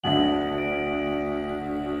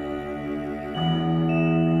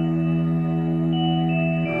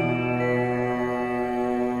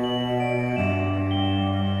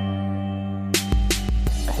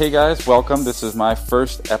Hey guys, welcome. This is my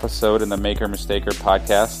first episode in the Maker Mistaker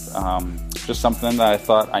podcast. Just something that I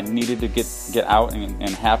thought I needed to get out and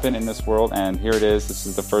happen in this world, and here it is. This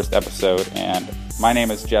is the first episode, and my name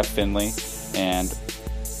is Jeff Finley, and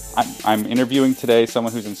I'm interviewing today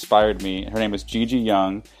someone who's inspired me. Her name is Gigi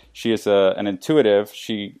Young. She is an intuitive.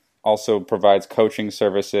 She also provides coaching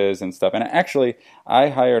services and stuff. And actually, I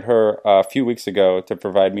hired her a few weeks ago to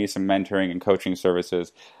provide me some mentoring and coaching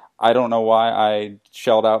services. I don't know why I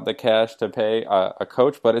shelled out the cash to pay a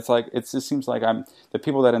coach, but it just seems like the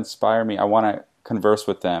people that inspire me. I want to converse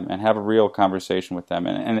with them and have a real conversation with them,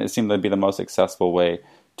 and it seemed to be the most accessible way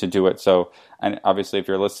to do it. So, and obviously, if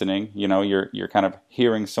you're listening, you're kind of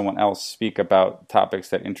hearing someone else speak about topics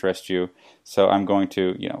that interest you. So I'm going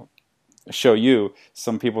to show you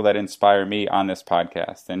some people that inspire me on this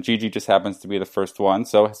podcast, and Gigi just happens to be the first one.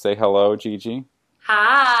 So say hello, Gigi.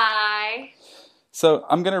 Hi. So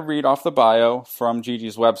I'm going to read off the bio from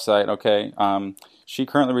Gigi's website, okay? She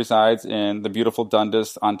currently resides in the beautiful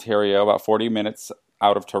Dundas, Ontario, about 40 minutes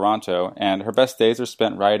out of Toronto, and her best days are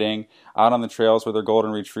spent riding out on the trails with her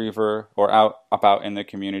golden retriever or out about in the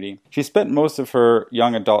community. She spent most of her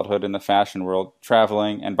young adulthood in the fashion world,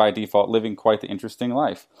 traveling and by default living quite the interesting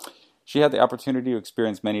life. She had the opportunity to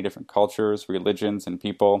experience many different cultures, religions, and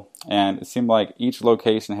people, and it seemed like each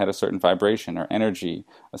location had a certain vibration or energy,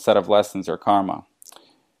 a set of lessons or karma.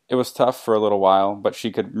 It was tough for a little while, but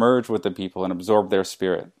she could merge with the people and absorb their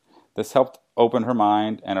spirit. This helped open her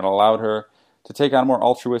mind, and it allowed her to take on a more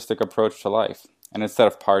altruistic approach to life. And instead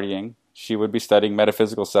of partying, she would be studying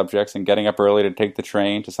metaphysical subjects and getting up early to take the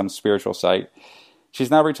train to some spiritual site. She's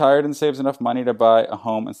now retired and saves enough money to buy a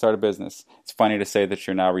home and start a business. It's funny to say that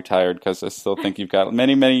you're now retired because I still think you've got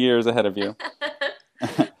many, many years ahead of you.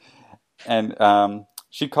 And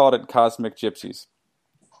she called it Cosmic Gypsies.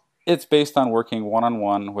 It's based on working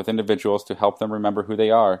one-on-one with individuals to help them remember who they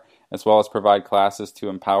are, as well as provide classes to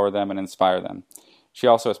empower them and inspire them. She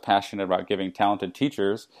also is passionate about giving talented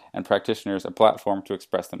teachers and practitioners a platform to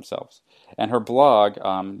express themselves. And her blog,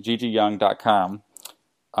 gigiyoung.com,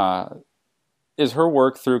 is her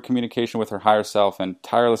work through communication with her higher self and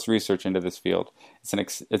tireless research into this field.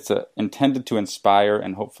 It's intended to inspire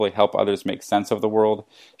and hopefully help others make sense of the world.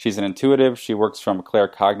 She's an intuitive. She works from a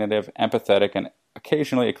claircognitive, empathetic, and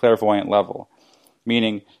occasionally a clairvoyant level,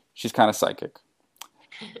 meaning she's kind of psychic.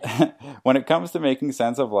 When it comes to making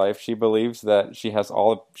sense of life, she believes that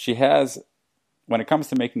when it comes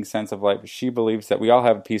to making sense of life, she believes that we all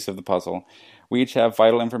have a piece of the puzzle. We each have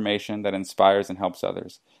vital information that inspires and helps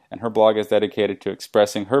others. And her blog is dedicated to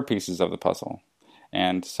expressing her pieces of the puzzle.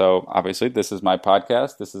 And so, obviously, this is my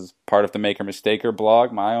podcast. This is part of the Maker Mistaker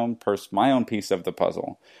blog, my own piece of the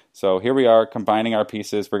puzzle. So here we are, combining our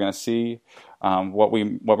pieces. We're going to see what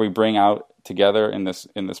we bring out together in this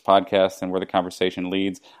podcast and where the conversation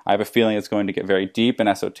leads. I have a feeling it's going to get very deep and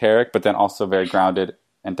esoteric, but then also very grounded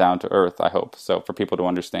and down to earth, I hope, so for people to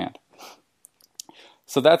understand.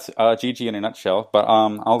 So that's Gigi in a nutshell, but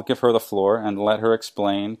I'll give her the floor and let her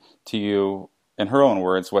explain to you, in her own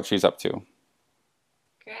words, what she's up to.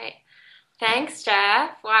 Great. Thanks,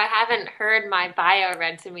 Jeff. Well, I haven't heard my bio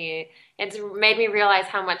read to me. It's made me realize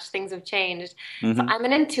how much things have changed. Mm-hmm. So I'm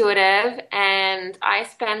an intuitive, and I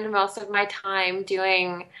spend most of my time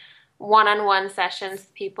doing one-on-one sessions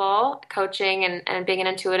with people, coaching and being an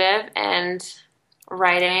intuitive and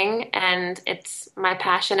writing, and it's my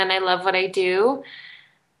passion, and I love what I do.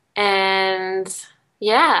 And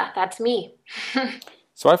yeah, that's me.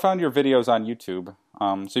 So I found your videos on YouTube.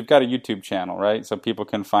 So you've got a YouTube channel, right? So people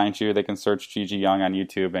can find you. They can search Gigi Young on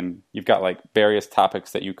YouTube, and you've got like various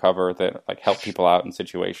topics that you cover that like help people out in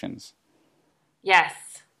situations. Yes.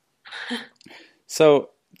 So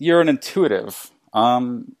you're an intuitive,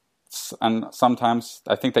 and sometimes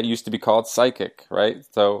I think that used to be called psychic, right?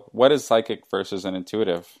 So what is psychic versus an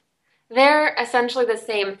intuitive? They're essentially the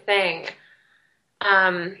same thing.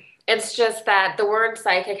 It's just that the word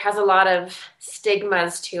psychic has a lot of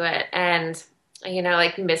stigmas to it, and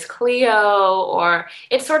like Miss Cleo, or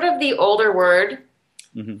it's sort of the older word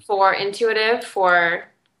mm-hmm. for intuitive, for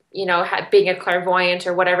being a clairvoyant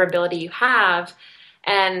or whatever ability you have.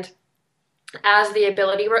 And as the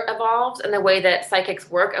ability evolves and the way that psychics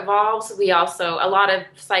work evolves, a lot of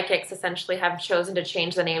psychics essentially have chosen to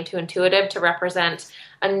change the name to intuitive to represent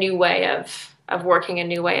a new way of working, a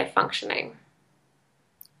new way of functioning.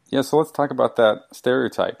 Yeah, so let's talk about that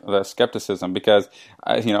stereotype, that skepticism, because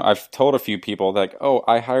I've told a few people like, oh,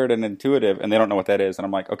 I hired an intuitive, and they don't know what that is, and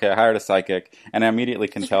I'm like, okay, I hired a psychic, and I immediately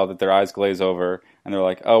can tell that their eyes glaze over, and they're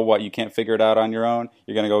like, oh, what, you can't figure it out on your own?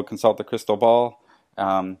 You're going to go consult the crystal ball?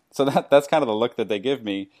 So that's kind of the look that they give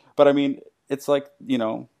me, but I mean, it's like,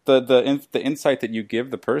 the the insight that you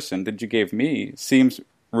give the person, that you gave me, seems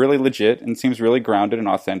really legit and seems really grounded and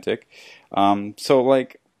authentic. So,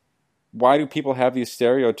 like, why do people have these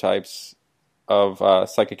stereotypes of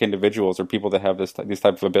psychic individuals or people that have this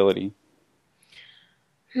type of ability?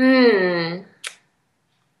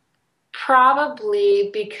 Probably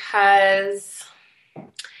because,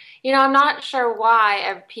 I'm not sure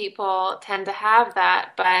why people tend to have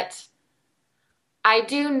that, but I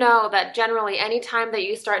do know that generally anytime that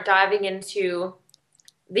you start diving into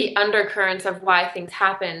the undercurrents of why things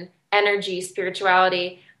happen, energy,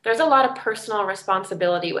 spirituality, there's a lot of personal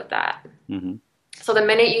responsibility with that. Mm-hmm. So the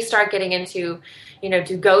minute you start getting into,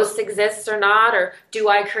 do ghosts exist or not, or do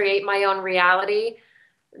I create my own reality,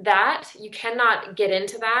 that you cannot get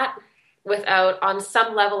into that without on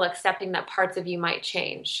some level accepting that parts of you might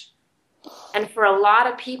change. And for a lot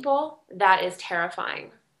of people, that is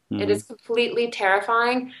terrifying. Mm-hmm. It is completely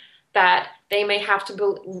terrifying that they may have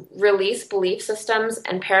to release belief systems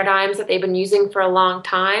and paradigms that they've been using for a long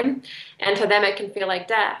time. And to them, it can feel like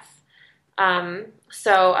death.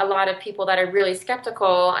 So a lot of people that are really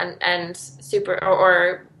skeptical and super,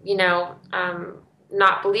 or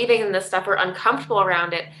not believing in this stuff or uncomfortable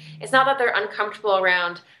around it, it's not that they're uncomfortable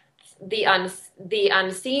around the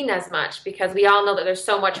unseen as much, because we all know that there's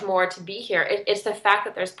so much more to be here. It's the fact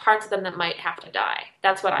that there's parts of them that might have to die.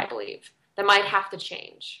 That's what I believe. That might have to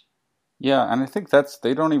change. Yeah, and I think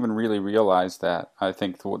they don't even really realize that. I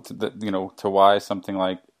think to why something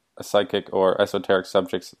like a psychic or esoteric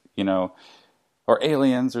subjects, or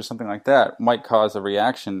aliens or something like that might cause a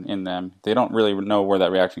reaction in them. They don't really know where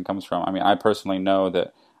that reaction comes from. I mean, I personally know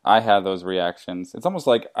that I have those reactions. It's almost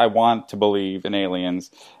like I want to believe in aliens,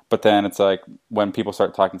 but then it's like when people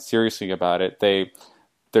start talking seriously about it,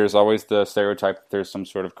 there's always the stereotype that there's some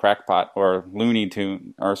sort of crackpot or Looney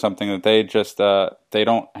Tune or something, that they just they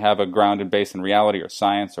don't have a grounded base in reality or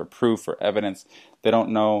science or proof or evidence. They don't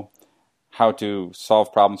know how to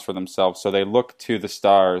solve problems for themselves, so they look to the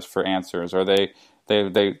stars for answers, or they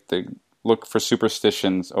look for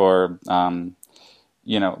superstitions or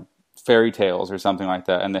fairy tales or something like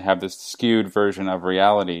that, and they have this skewed version of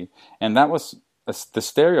reality. And that was the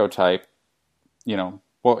stereotype,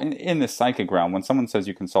 well, in the psychic realm. When someone says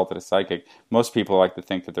you consulted a psychic, most people like to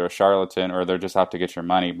think that they're a charlatan, or they're just out to get your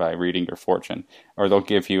money by reading your fortune, or they'll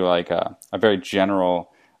give you like a very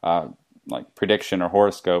general like prediction or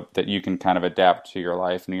horoscope that you can kind of adapt to your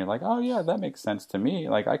life, and you're like, oh yeah, that makes sense to me.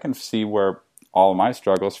 Like, I can see where all of my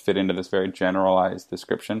struggles fit into this very generalized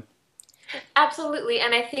description. Absolutely.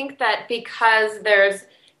 And I think that because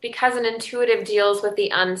an intuitive deals with the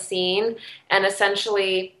unseen and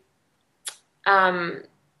essentially the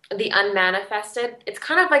unmanifested, it's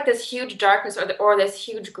kind of like this huge darkness or this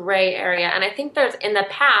huge gray area. And I think there's, in the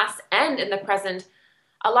past and in the present,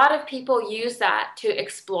 a lot of people use that to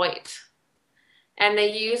exploit. And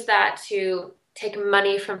they use that to take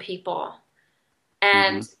money from people.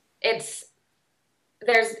 And it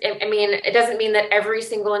doesn't mean that every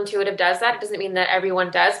single intuitive does that. It doesn't mean that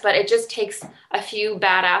everyone does, but it just takes a few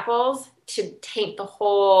bad apples to taint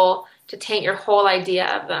your whole idea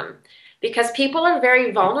of them. Because people are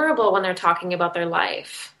very vulnerable when they're talking about their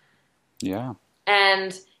life. Yeah.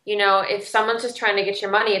 And, if someone's just trying to get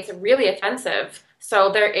your money, it's really offensive.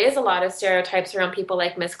 So there is a lot of stereotypes around people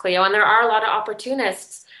like Miss Cleo, and there are a lot of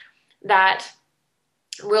opportunists that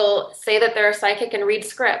will say that they're psychic and read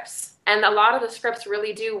scripts. And a lot of the scripts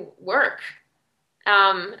really do work.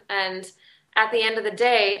 And at the end of the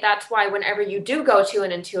day, that's why whenever you do go to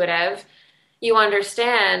an intuitive, you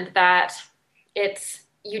understand that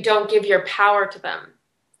you don't give your power to them.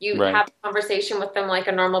 You have a conversation with them like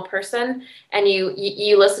a normal person, and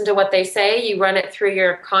you listen to what they say. You run it through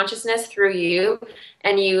your consciousness, through you,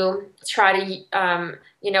 and you try to,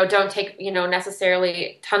 don't take,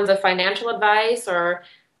 necessarily tons of financial advice or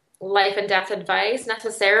life and death advice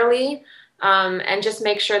necessarily, and just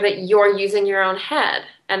make sure that you're using your own head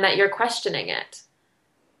and that you're questioning it.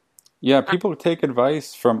 Yeah, people take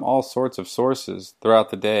advice from all sorts of sources throughout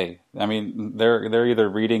the day. I mean, they're either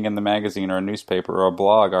reading in the magazine or a newspaper or a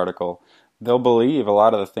blog article. They'll believe a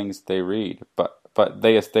lot of the things they read, but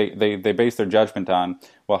they base their judgment on,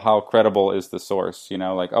 well, how credible is the source?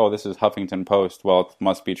 Like, oh, this is Huffington Post, well, it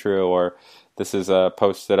must be true, or this is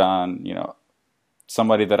posted on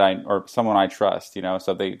somebody or someone I trust.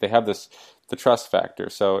 So they have the trust factor.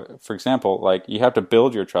 So, for example, like, you have to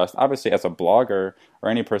build your trust. Obviously, as a blogger or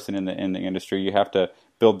any person in the industry, you have to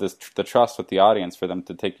build the trust with the audience for them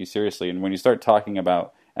to take you seriously. And when you start talking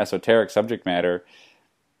about esoteric subject matter,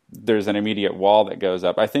 there's an immediate wall that goes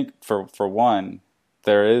up. I think for one,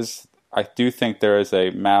 I do think there is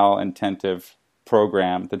a malintentive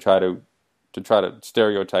program to try to to try to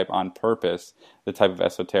stereotype on purpose the type of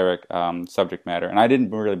esoteric subject matter. And I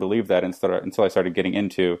didn't really believe that until I started getting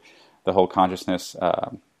into the whole consciousness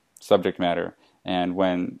subject matter.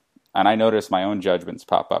 And I noticed my own judgments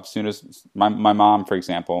pop up. Soon as my mom, for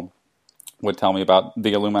example, would tell me about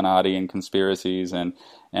the Illuminati and conspiracies,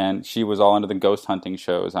 and she was all into the ghost hunting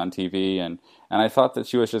shows on TV, and I thought that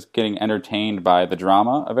she was just getting entertained by the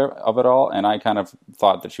drama of it all, and I kind of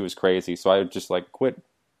thought that she was crazy, so I would just like quit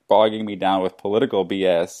bogging me down with political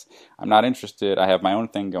BS. I'm not interested. I have my own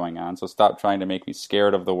thing going on, so stop trying to make me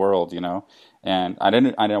scared of the world, And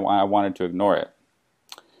I wanted to ignore it.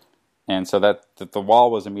 And so that the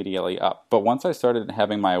wall was immediately up. But once I started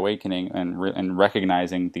having my awakening and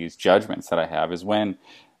recognizing these judgments that I have is when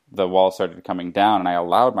the wall started coming down, and I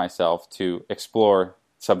allowed myself to explore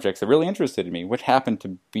subjects that really interested me, which happened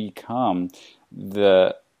to become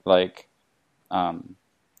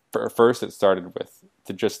first it started with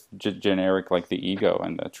just generic, like the ego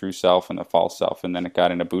and the true self and the false self, and then it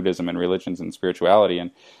got into Buddhism and religions and spirituality,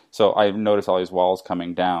 and so I noticed all these walls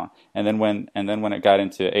coming down, and then when it got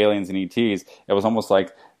into aliens and ETs, it was almost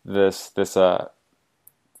like this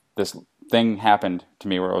thing happened to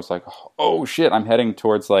me where I was like, oh shit, I'm heading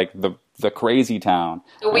towards like the crazy town,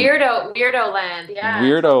 the weirdo land. Yeah,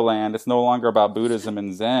 weirdo land. It's no longer about Buddhism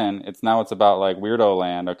and Zen. It's about like weirdo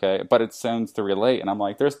land. Okay, but it sounds to relate, and I'm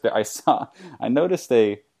like, I noticed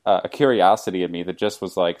a curiosity in me that just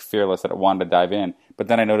was like fearless, that it wanted to dive in. But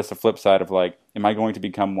then I noticed the flip side of like, am I going to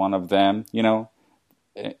become one of them? Yeah,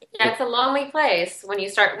 it's a lonely place when you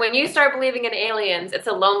start believing in aliens. It's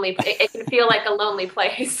a lonely. It can feel like a lonely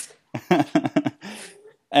place.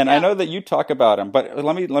 And yeah. I know that you talk about them, but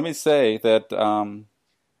let me say that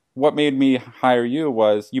what made me hire you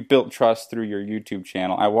was you built trust through your YouTube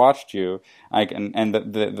channel. I watched you, and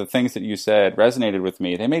the things that you said resonated with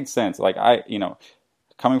me. They made sense. Like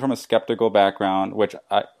coming from a skeptical background, which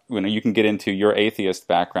you can get into your atheist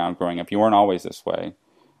background growing up. You weren't always this way,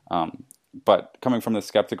 but coming from the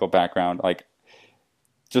skeptical background, like,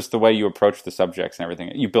 just the way you approach the subjects and everything,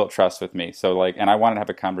 you built trust with me. So like, and I wanted to have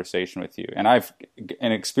a conversation with you. And I've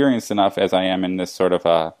experienced enough as I am in this sort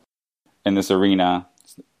of in this arena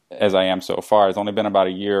as I am so far. It's only been about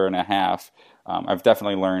a year and a half. I've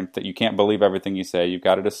definitely learned that you can't believe everything you say. You've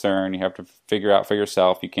got to discern. You have to figure out for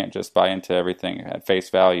yourself. You can't just buy into everything at face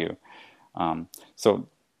value.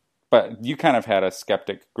 But you kind of had a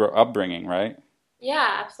skeptic upbringing, right?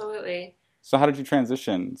 Yeah, absolutely. So how did you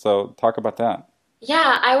transition? So talk about that.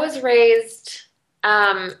 Yeah, I was raised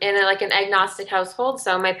in an agnostic household,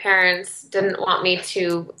 so my parents didn't want me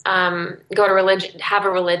to go to religion, have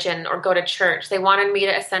a religion, or go to church. They wanted me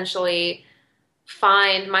to essentially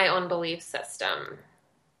find my own belief system.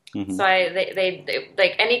 Mm-hmm. So they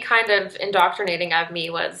like any kind of indoctrinating of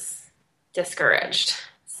me was discouraged.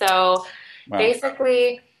 So wow.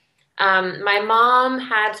 Basically, my mom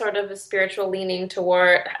had sort of a spiritual leaning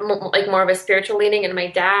toward, like more of a spiritual leaning, and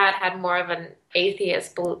my dad had more of an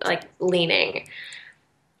atheist leaning.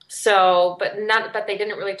 So, but they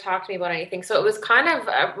didn't really talk to me about anything. So it was kind of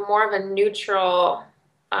more of a neutral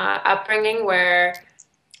upbringing where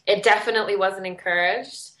it definitely wasn't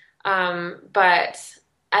encouraged. But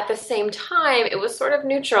at the same time, it was sort of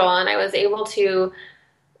neutral, and I was able to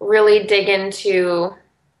really dig into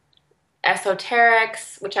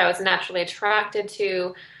esoterics, which I was naturally attracted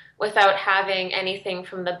to, without having anything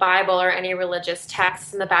from the Bible or any religious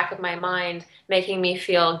texts in the back of my mind making me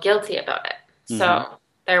feel guilty about it. Mm-hmm. So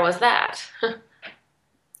there was that.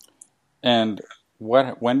 And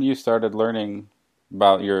when you started learning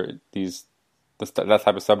about that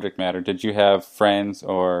type of subject matter, did you have friends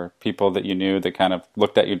or people that you knew that kind of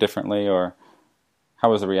looked at you differently, or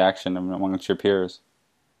how was the reaction amongst your peers?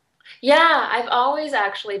 Yeah, I've always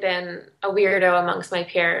actually been a weirdo amongst my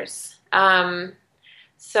peers.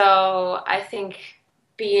 So I think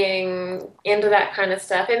being into that kind of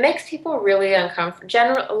stuff, it makes people really uncomfortable.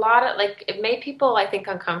 It made people, I think,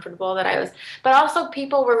 uncomfortable but also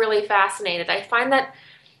people were really fascinated. I find that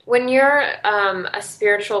when you're a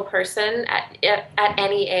spiritual person at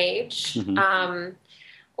any age, mm-hmm.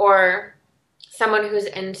 Or someone who's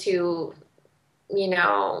into,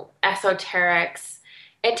 esoterics,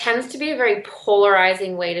 it tends to be a very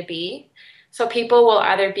polarizing way to be. So people will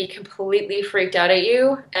either be completely freaked out at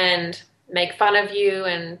you and make fun of you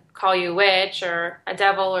and call you a witch or a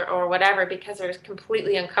devil or whatever because they're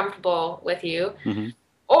completely uncomfortable with you. Mm-hmm.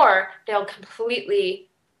 Or they'll completely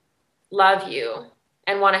love you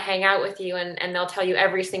and want to hang out with you, and they'll tell you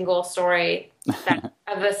every single story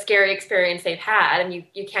of a scary experience they've had, and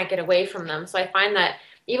you can't get away from them. So I find that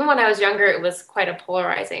even when I was younger, it was quite a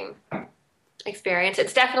polarizing experience.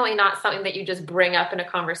 It's definitely not something that you just bring up in a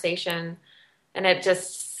conversation and it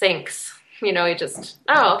just sinks. You know, you just,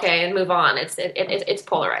 oh, okay, and move on. It's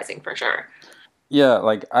polarizing for sure. Yeah,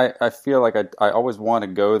 like I feel like I always want to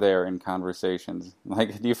go there in conversations.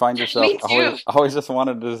 Like, do you find yourself Me too. always just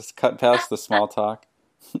wanted to just cut past the small talk?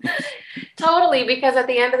 Totally, because at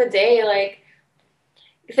the end of the day, like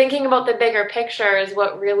thinking about the bigger picture is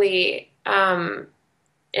what really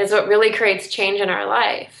creates change in our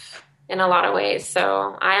life in a lot of ways.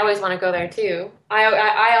 So I always want to go there too.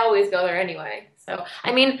 I always go there anyway. So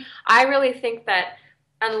I mean, I really think that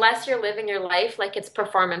unless you're living your life like it's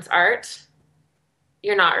performance art,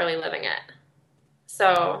 you're not really living it.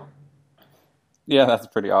 So, Yeah, that's a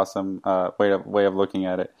pretty awesome way of looking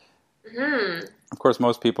at it. hmm. Of course,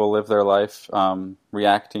 most people live their life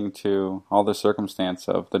reacting to all the circumstance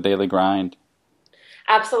of the daily grind.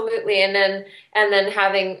 Absolutely. And then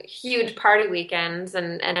having huge party weekends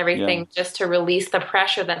and Yeah. everything just to release the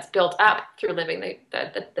pressure that's built up through living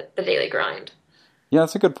the daily grind. Yeah,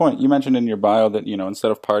 that's a good point. You mentioned in your bio that,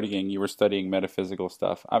 instead of partying, you were studying metaphysical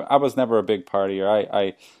stuff. I was never a big partier.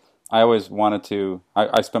 I always wanted to,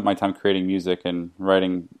 I spent my time creating music and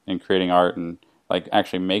writing and creating art and like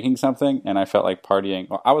actually making something. And I felt like partying,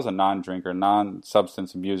 well, I was a non-drinker,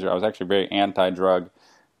 non-substance abuser. I was actually very anti-drug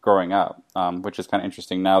growing up, which is kind of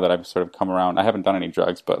interesting now that I've sort of come around. I haven't done any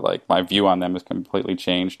drugs, but like my view on them has completely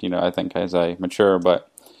changed, I think as I mature. But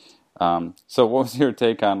so what was your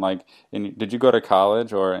take on like, did you go to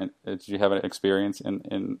college or did you have an experience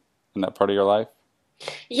in that part of your life?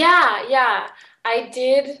 Yeah, yeah. I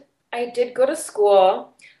did go to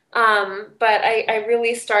school, but I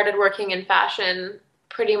really started working in fashion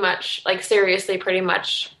pretty much like seriously pretty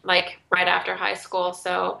much like right after high school.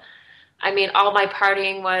 So I mean, all my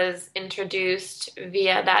partying was introduced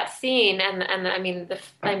via that scene, and I mean the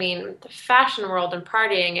fashion world and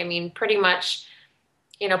partying. I mean, pretty much,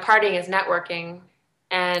 partying is networking,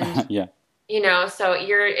 and Yeah. so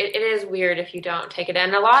it is weird if you don't take it.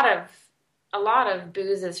 And a lot of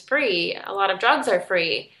booze is free, a lot of drugs are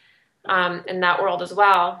free, in that world as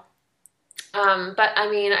well. But I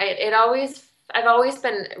mean, I've always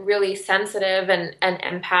been really sensitive and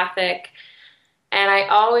empathic, and I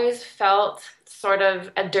always felt sort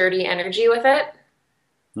of a dirty energy with it,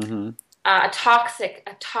 Hmm. a toxic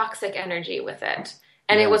energy with it.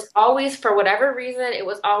 And it Yeah. was always, for whatever reason, it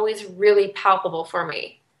was always really palpable for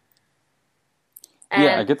me.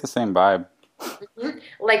 Yeah, I And get the same vibe.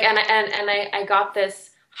 like, and I got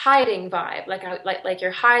this hiding vibe, like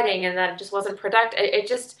you're hiding, and that it just wasn't productive. It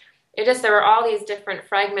just there were all these different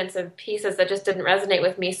fragments of pieces that just didn't resonate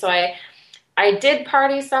with me. So I did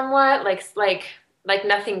party somewhat, like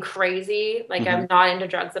nothing crazy. Like Hmm. I'm not into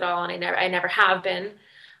drugs at all, and I never have been.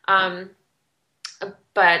 Um,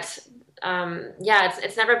 but yeah,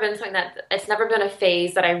 it's never been something that it's never been a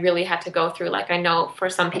phase that I really had to go through. Like I know for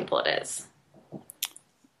some people it is.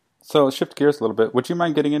 So shift gears a little bit. Would you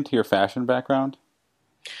mind getting into your fashion background?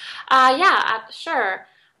 Yeah, sure.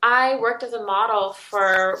 I worked as a model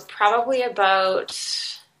for probably about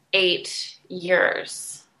 8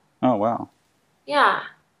 years. Oh, wow. Yeah.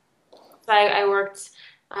 So I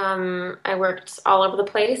worked all over the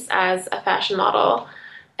place as a fashion model,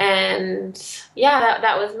 and yeah,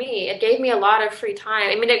 that was me. It gave me a lot of free time.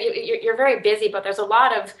 I mean, you're very busy, but there's a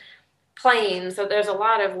lot of planes, so there's a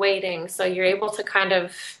lot of waiting. So you're able to kind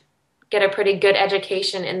of get a pretty good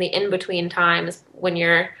education in the in between times when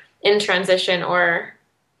you're in transition. Or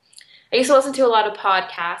I used to listen to a lot of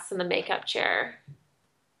podcasts in the makeup chair.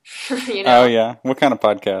 you Oh, know. yeah. What kind of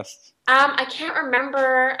podcasts? I can't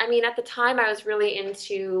remember. I mean, at the time, I was really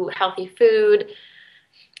into healthy food,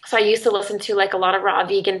 so I used to listen to like a lot of raw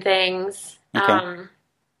vegan things, Okay.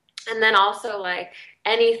 and then also like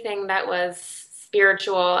anything that was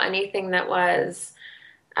spiritual, anything that was.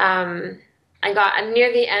 Um, I got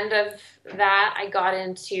near the end of that. I got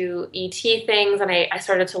into ET things, and I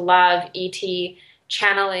started to love ET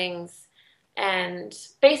channelings, and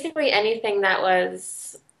basically anything that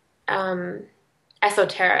was um,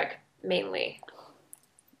 esoteric mainly.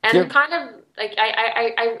 Do you And ever, kind of like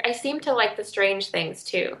I seem to like the strange things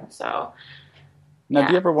too. So Now,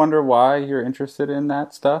 do you yeah, ever wonder why you're interested in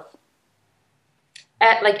that stuff?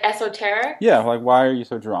 like esoteric. Yeah, like why are you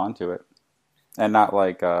so drawn to it? And not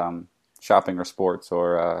like shopping or sports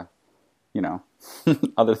or, you know,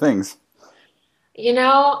 other things. You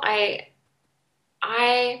know, I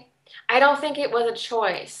I don't think it was a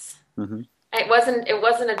choice. Hmm. It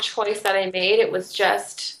wasn't a choice that I made. It was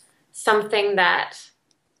just something that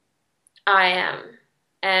I am.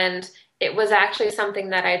 And it was actually something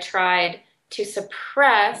that I tried to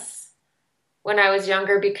suppress when I was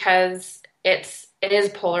younger because it is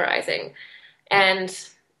polarizing. And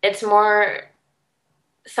it's more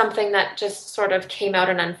something that just sort of came out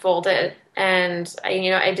and unfolded. And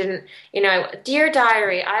I didn't, dear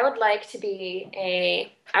diary, I would like to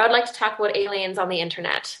talk about aliens on the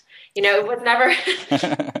internet. It was never,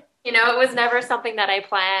 it was never something that I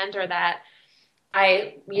planned or that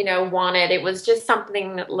I, wanted. It was just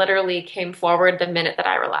something that literally came forward the minute that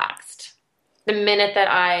I relaxed, the minute that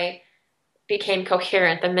I became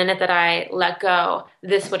coherent, the minute that I let go,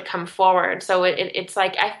 this would come forward. So it's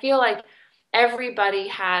like, I feel like everybody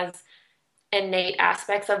has innate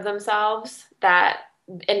aspects of themselves, that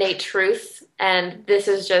innate truth. And this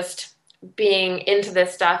is just being into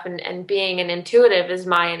this stuff and being an intuitive is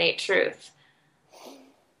my innate truth.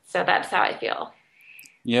 So that's how I feel.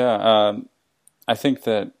 Yeah, I think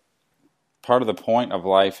that part of the point of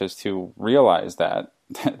life is to realize that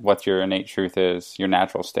what your innate truth is, your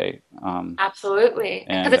natural state. Absolutely.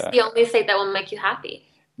 Because And it's the only state that will make you happy.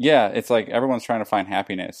 Yeah, it's like everyone's trying to find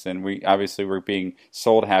happiness, and we're being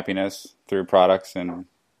sold happiness through products and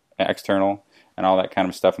external and all that kind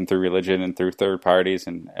of stuff, and through religion and through third parties,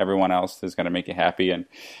 and everyone else is going to make you happy. And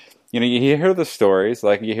you hear the stories,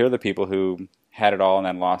 like you hear the people who had it all and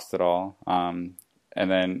then lost it all, and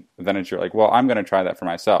then it's you're like, well, I'm going to try that for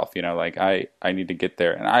myself. Like I need to get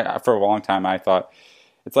there. And I for a long time I thought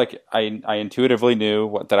it's like I intuitively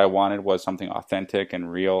knew that I wanted was something authentic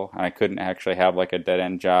and real, and I couldn't actually have like a dead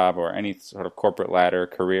end job or any sort of corporate ladder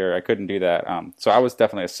career. I couldn't do that. So I was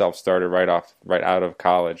definitely a self starter right out of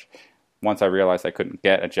college. Once I realized I couldn't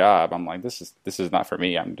get a job, I'm like, this is not for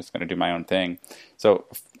me. I'm just going to do my own thing. So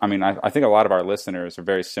I mean, I think a lot of our listeners are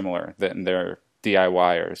very similar. That they're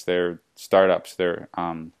DIYers, they're startups, they're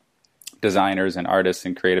designers and artists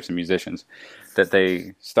and creatives and musicians, that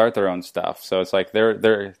they start their own stuff. So it's like they're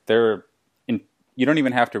in, you don't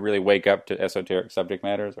even have to really wake up to esoteric subject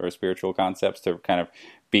matters or spiritual concepts to kind of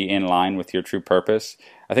be in line with your true purpose.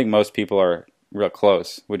 I think most people are real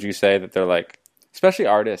close. Would you say that they're like, especially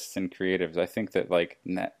artists and creatives? I think that like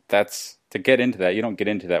that's to get into that. You don't get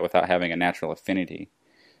into that without having a natural affinity.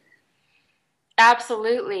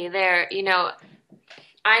 Absolutely.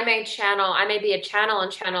 I may be a channel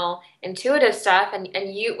and channel intuitive stuff, and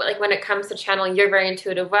you, like, when it comes to channeling, you're very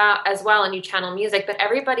intuitive as well, and you channel music, but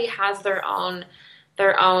everybody has their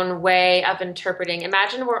own way of interpreting.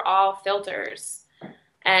 Imagine we're all filters,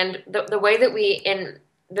 and the way that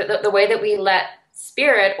the way that we let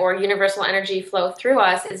spirit or universal energy flow through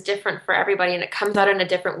us is different for everybody, and it comes out in a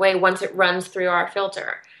different way once it runs through our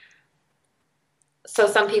filter. So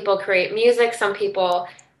some people create music, some people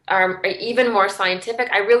are even more scientific.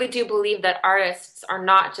 I really do believe that artists are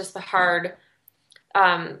not just the hard,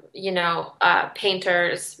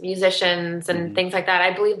 painters, musicians, and Mm-hmm. things like that.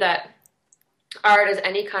 I believe that art is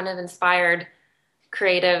any kind of inspired,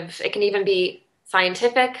 creative. It can even be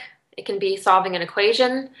scientific. It can be solving an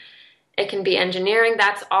equation. It can be engineering.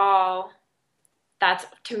 That's all.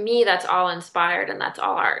 To me, that's all inspired, and that's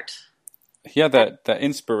all art. Yeah, that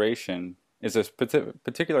inspiration is a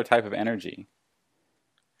particular type of energy.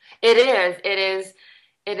 It is. It is.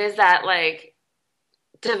 It is that, like,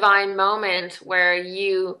 divine moment where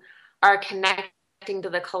you are connecting to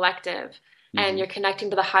the collective, and Mm-hmm. you're connecting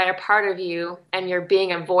to the higher part of you, and you're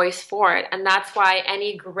being a voice for it. And that's why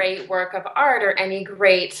any great work of art or any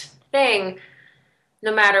great thing,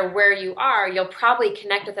 no matter where you are, you'll probably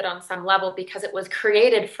connect with it on some level because it was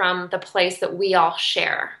created from the place that we all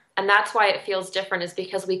share. And that's why it feels different, is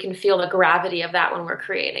because we can feel the gravity of that when we're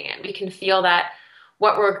creating it. We can feel that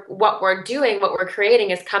what we're doing, what we're creating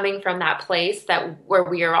is coming from that place that where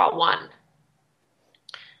we are all one.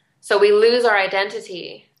 So we lose our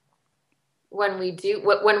identity when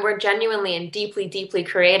we're genuinely and deeply, deeply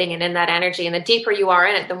creating and in that energy. And the deeper you are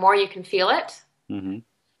in it, the more you can feel it. Mm-hmm.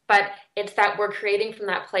 But it's that we're creating from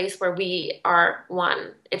that place where we are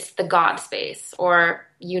one. It's the God space, or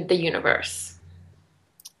the universe.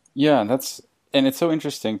 Yeah, and it's so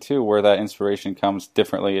interesting too, where that inspiration comes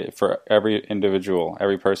differently for every individual,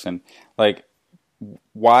 every person. Like,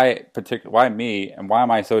 why me, and why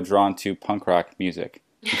am I so drawn to punk rock music?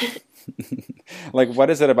 Like, what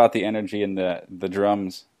is it about the energy and the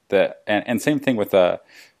drums and same thing with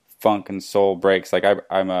funk and soul breaks. Like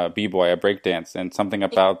I'm a b-boy, I break dance, and something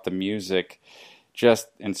about the music just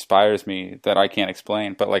inspires me that I can't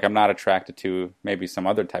explain. But like I'm not attracted to maybe some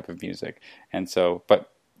other type of music, and so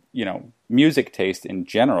but music taste in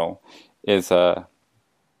general is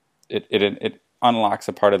it unlocks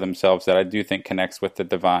a part of themselves that I do think connects with the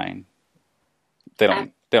divine. They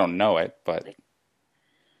don't know it, but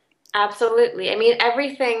Absolutely. I mean,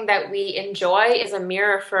 everything that we enjoy is a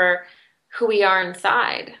mirror for who we are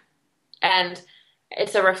inside. And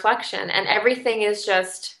it's a reflection. And everything is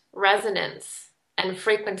just resonance and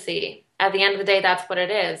frequency. At the end of the day, that's what it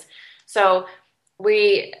is. So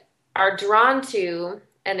we are drawn to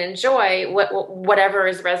and enjoy whatever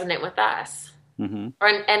is resonant with us. Mm-hmm.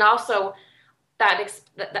 And also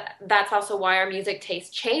that's also why our music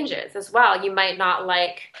taste changes as well. You might not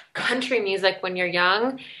like country music when you're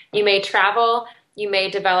young. You may travel, you may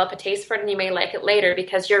develop a taste for it, and you may like it later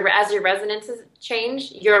because as your resonances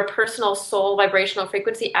change, your personal soul vibrational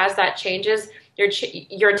frequency, as that changes,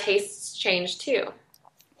 your tastes change too.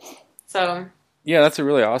 So yeah, that's a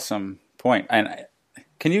really awesome point. And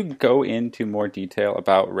can you go into more detail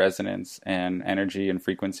about resonance and energy and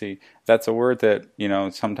frequency? That's a word that,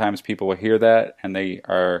 sometimes people will hear that and they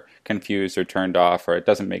are confused or turned off, or it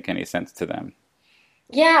doesn't make any sense to them.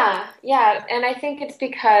 yeah, yeah. And I think it's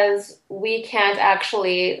because we can't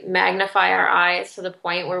actually magnify our eyes to the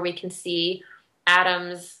point where we can see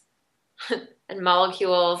atoms and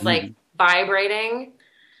molecules like Mm-hmm. vibrating.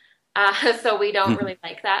 So we don't really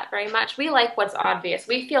like that very much. We like what's obvious.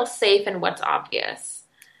 We feel safe in what's obvious.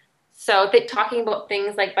 So talking about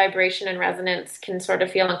things like vibration and resonance can sort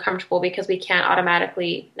of feel uncomfortable because we can't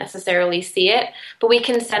automatically necessarily see it, but we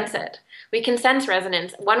can sense it. We can sense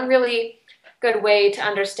resonance. One really good way to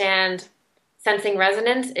understand sensing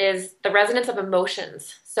resonance is the resonance of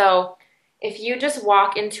emotions. So if you just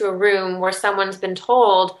walk into a room where someone's been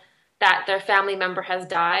told that their family member has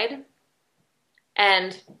died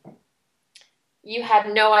and you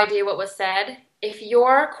had no idea what was said, if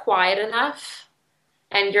you're quiet enough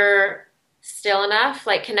and you're still enough,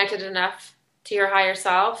 like connected enough to your higher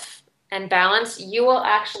self and balanced, you will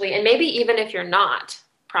actually, and maybe even if you're not,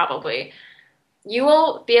 probably, you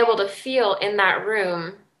will be able to feel in that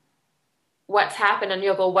room what's happened and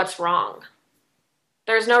you'll go, what's wrong?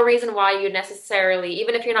 There's no reason why you necessarily,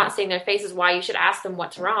 even if you're not seeing their faces, why you should ask them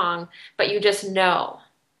what's wrong, but you just know.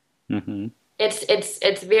 Mm-hmm.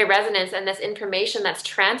 It's via resonance and this information that's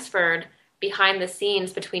transferred behind the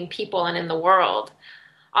scenes between people and in the world.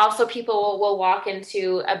 Also, people will walk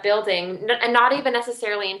into a building, and not even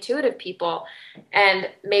necessarily intuitive people, and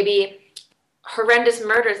maybe horrendous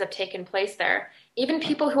murders have taken place there. Even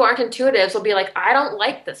people who aren't intuitives will be like, I don't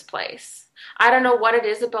like this place. I don't know what it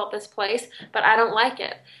is about this place, but I don't like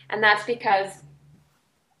it. And that's because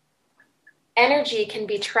energy can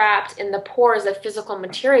be trapped in the pores of physical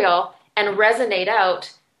material and resonate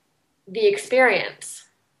out the experience,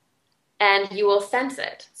 and you will sense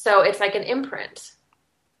it. So it's like an imprint.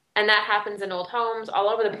 And that happens in old homes all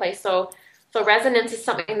over the place. So resonance is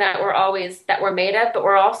something that we're made of, but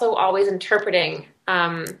we're also always interpreting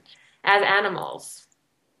as animals.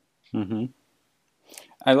 Mm-hmm.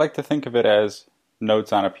 I like to think of it as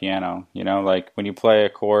notes on a piano, like when you play a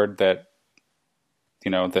chord that,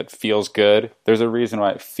 that feels good, there's a reason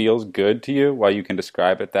why it feels good to you, why you can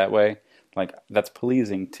describe it that way. Like, that's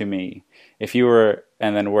pleasing to me.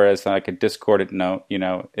 And then whereas like a discordant note,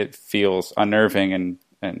 it feels unnerving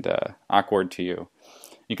and awkward to you.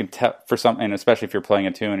 You can tell for something, especially if you're playing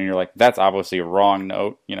a tune and you're like, that's obviously a wrong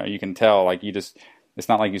note. You can tell, like it's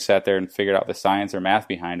not like you sat there and figured out the science or math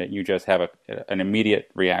behind it. You just have an immediate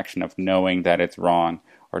reaction of knowing that it's wrong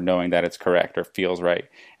or knowing that it's correct or feels right.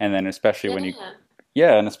 And then especially when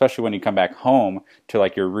you come back home to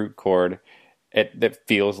like your root chord, it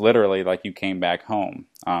feels literally like you came back home.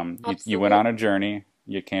 You went on a journey,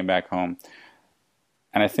 you came back home.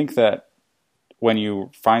 And I think that when you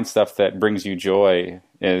find stuff that brings you joy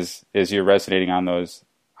is you're resonating on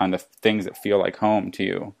the things that feel like home to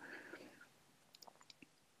you.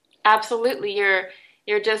 Absolutely.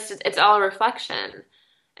 You're just, it's all a reflection,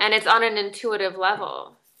 and it's on an intuitive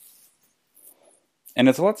level. And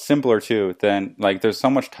it's a lot simpler too than, like, there's so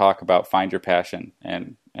much talk about find your passion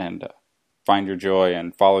and find your joy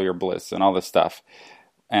and follow your bliss and all this stuff.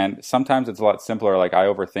 And sometimes it's a lot simpler. Like, I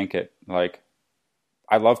overthink it. Like,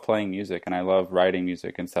 I love playing music and I love writing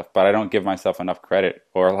music and stuff, but I don't give myself enough credit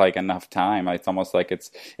or like enough time. It's almost like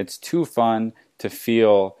it's too fun to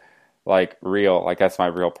feel like real. Like, that's my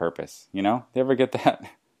real purpose. You ever get that?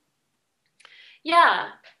 Yeah.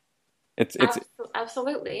 It's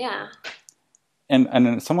Absolutely. Yeah. And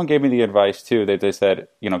then someone gave me the advice too, that they said,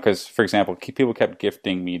 because for example, people kept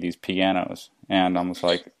gifting me these pianos, and I was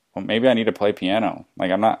like, well, maybe I need to play piano.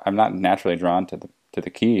 Like, I'm not naturally drawn to the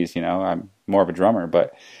keys. I'm more of a drummer,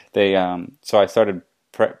 but so I started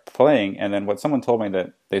playing, and then what someone told me,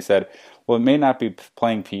 that they said, well, it may not be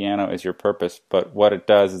playing piano is your purpose, but what it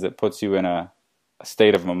does is it puts you in a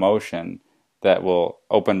state of emotion that will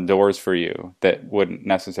open doors for you that wouldn't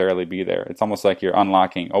necessarily be there. It's almost like you're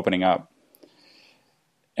opening up.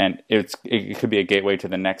 And it could be a gateway to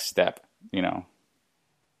the next step.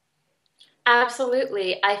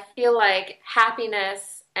 Absolutely. I feel like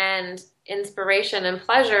happiness and inspiration and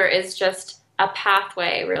pleasure is just a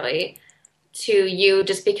pathway, really, to you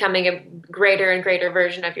just becoming a greater and greater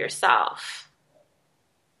version of yourself,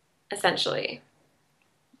 essentially.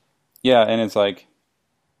 Yeah, and it's like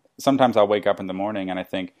sometimes I'll wake up in the morning and I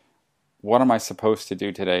think, what am I supposed to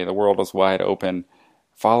do today? The world is wide open.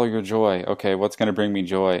 Follow your joy. Okay, what's going to bring me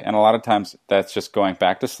joy? And a lot of times that's just going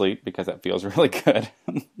back to sleep because it feels really good.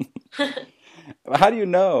 How do you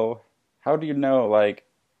know? How do you know, like,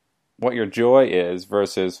 what your joy is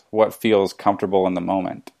versus what feels comfortable in the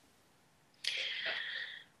moment?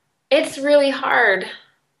 It's really hard.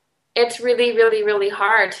 It's really, really, really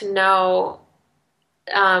hard to know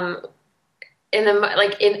um, in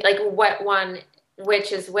the in like what one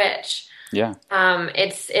which is which. Yeah.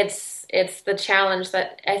 It's the challenge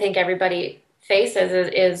that I think everybody faces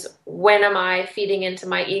is when am I feeding into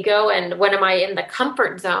my ego and when am I in the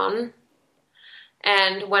comfort zone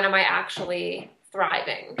and when am I actually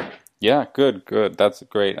thriving? Yeah, good, good. That's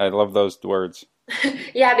great. I love those words.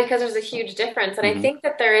 Yeah, because there's a huge difference, and I Hmm. think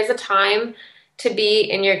that there is a time to be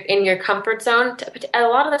in your comfort zone. A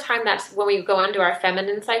lot of the time, that's when we go into our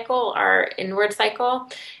feminine cycle, our inward cycle.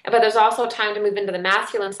 But there's also a time to move into the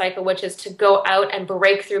masculine cycle, which is to go out and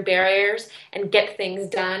break through barriers and get things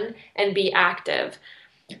done and be active.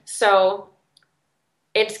 So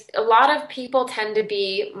it's a lot of people tend to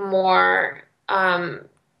be more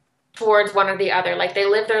towards one or the other. Like they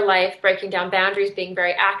live their life breaking down boundaries, being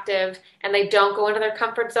very active, and they don't go into their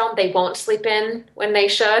comfort zone. They won't sleep in when they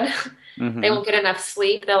should. They Hmm. won't get enough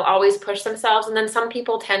sleep. They'll always push themselves. And then some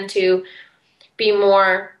people tend to be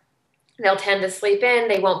more, they'll tend to sleep in.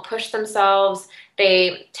 They won't push themselves.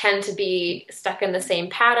 They tend to be stuck in the same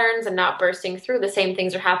patterns and not bursting through. The same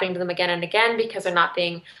things are happening to them again and again because they're not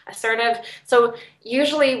being assertive. So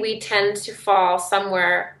usually we tend to fall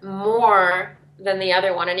somewhere more than the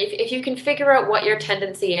other one. And if you can figure out what your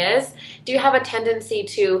tendency is, do you have a tendency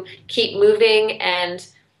to keep moving and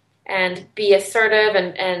be assertive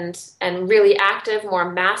and really active,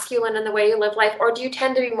 more masculine in the way you live life, or do you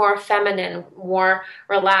tend to be more feminine, more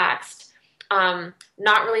relaxed,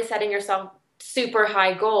 not really setting yourself super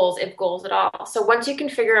high goals, if goals at all? So once you can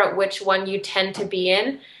figure out which one you tend to be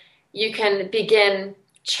in, you can begin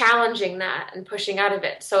challenging that and pushing out of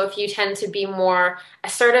it. So if you tend to be more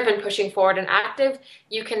assertive and pushing forward and active,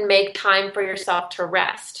 you can make time for yourself to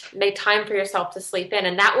rest, make time for yourself to sleep in,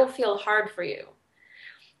 and that will feel hard for you.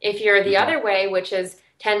 If you're the Hmm. other way, which is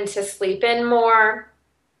tend to sleep in more,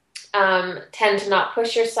 tend to not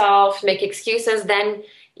push yourself, make excuses, then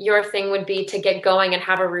your thing would be to get going and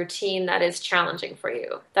have a routine that is challenging for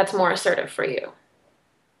you, that's more assertive for you.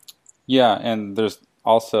 Yeah, and there's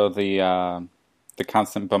also the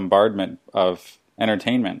constant bombardment of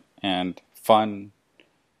entertainment and fun,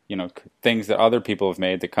 things that other people have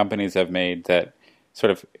made, that companies have made that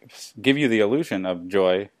sort of give you the illusion of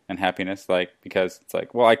joy and happiness, like because it's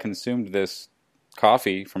like, well, I consumed this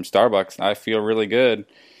coffee from Starbucks, I feel really good.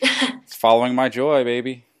 It's following my joy,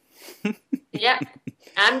 baby. Yeah,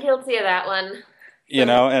 I'm guilty of that one. You So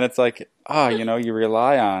know, and it's like, you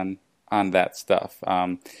rely on that stuff.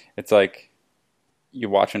 It's like you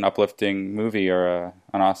watch an uplifting movie or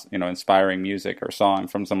inspiring music or song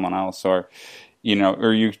from someone else, or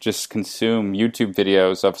you just consume YouTube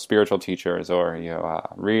videos of spiritual teachers, or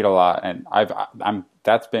read a lot. And I'm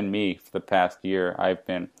that's been me for the past year. I've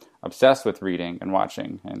been obsessed with reading and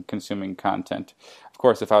watching and consuming content. Of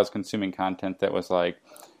course, if I was consuming content that was like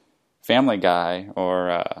Family Guy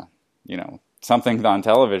or something on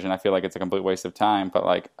television, I feel like it's a complete waste of time. But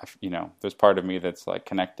like there's part of me that's like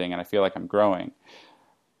connecting, and I feel like I'm growing.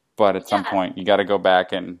 But at some yeah, point, you got to go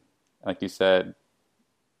back and, like you said,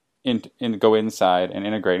 go inside and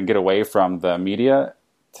integrate and get away from the media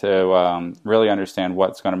to really understand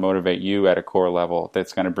what's going to motivate you at a core level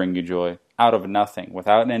that's going to bring you joy out of nothing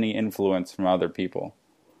without any influence from other people.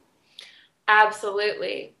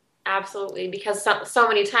 absolutely. Absolutely. Because so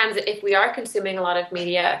many times, if we are consuming a lot of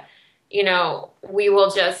media, we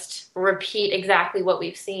will just repeat exactly what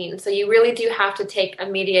we've seen. So you really do have to take a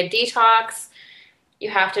media detox. You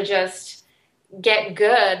have to just get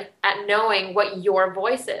good at knowing what your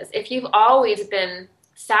voice is. If you've always been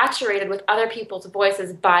saturated with other people's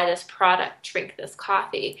voices, buy this product, drink this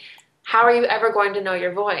coffee, how are you ever going to know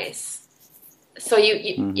your voice? So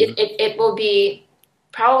Hmm. it will be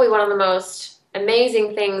probably one of the most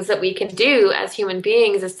amazing things that we can do as human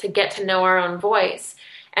beings is to get to know our own voice.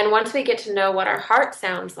 And once we get to know what our heart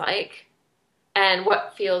sounds like and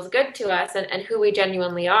what feels good to us and who we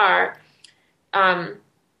genuinely are, um,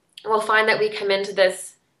 we'll find that we come into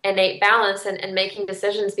this innate balance and making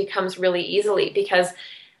decisions becomes really easily because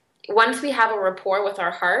once we have a rapport with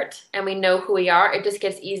our heart and we know who we are, it just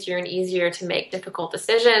gets easier and easier to make difficult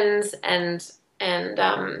decisions, and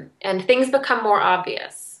things become more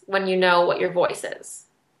obvious when you know what your voice is.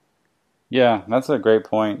 Yeah, that's a great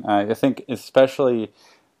point. I think especially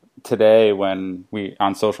today when we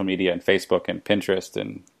on social media and Facebook and Pinterest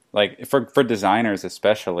and like for designers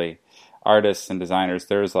especially, artists and designers,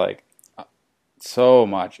 there's like so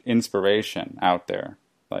much inspiration out there.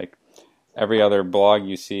 Like every other blog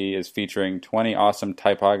you see is featuring 20 awesome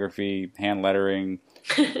typography, hand lettering,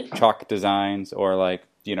 chalk designs, or like,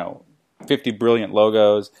 50 brilliant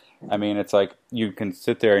logos. I mean, it's like you can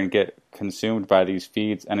sit there and get consumed by these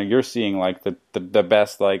feeds, and you're seeing like the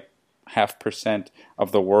best like 0.5%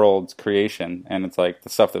 of the world's creation, and it's like the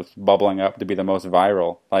stuff that's bubbling up to be the most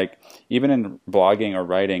viral. Like even in blogging or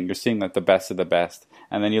writing, you're seeing like the best of the best,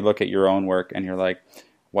 and then you look at your own work and you're like,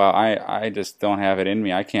 wow, I just don't have it in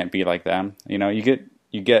me. I can't be like them. You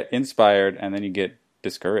get inspired and then you get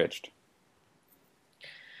discouraged.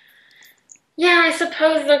 Yeah, I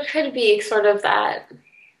suppose there could be sort of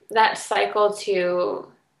that cycle to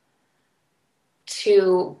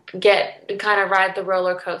get kind of ride the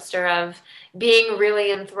roller coaster of being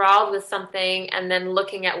really enthralled with something and then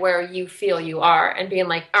looking at where you feel you are and being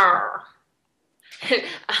like,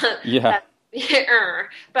 Yeah.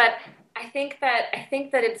 But I think that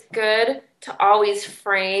it's good to always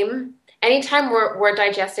frame anytime we're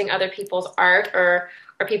digesting other people's art or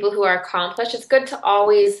people who are accomplished. It's good to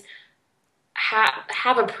always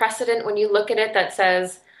have a precedent when you look at it that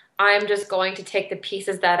says, I'm just going to take the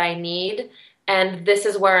pieces that I need, and this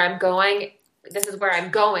is where I'm going. This is where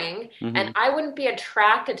I'm going, Mm-hmm. and I wouldn't be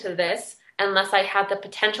attracted to this unless I had the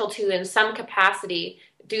potential to, in some capacity,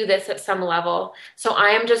 do this at some level. So I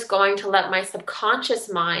am just going to let my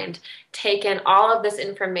subconscious mind take in all of this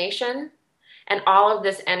information and all of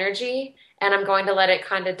this energy, and I'm going to let it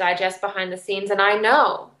kind of digest behind the scenes. And I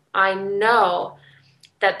know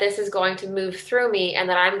that this is going to move through me and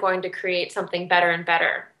that I'm going to create something better and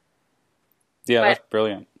better. Yeah, that's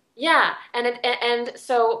brilliant. Yeah, and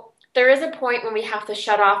so there is a point when we have to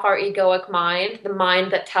shut off our egoic mind, the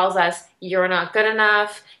mind that tells us you're not good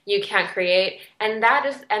enough, you can't create, and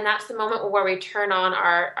that's the moment where we turn on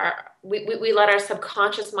we let our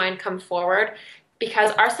subconscious mind come forward,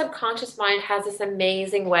 because our subconscious mind has this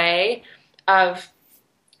amazing way of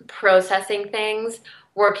processing things,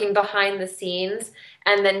 working behind the scenes,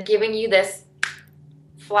 and then giving you this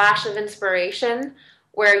flash of inspiration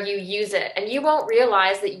where you use it. And you won't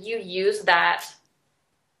realize that you use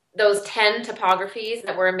those 10 topographies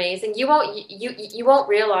that were amazing. You won't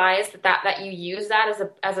realize that you use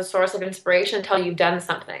that as a source of inspiration until you've done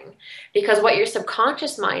something. Because what your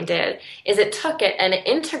subconscious mind did is it took it and it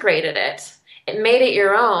integrated it. It made it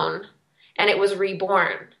your own, and it was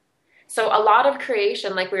reborn. So a lot of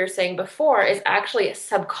creation, like we were saying before, is actually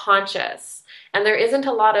subconscious. And there isn't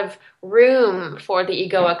a lot of room for the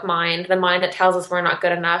egoic mind, the mind that tells us we're not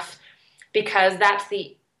good enough, because that's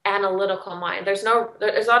the analytical mind. There's not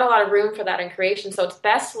a lot of room for that in creation. So it's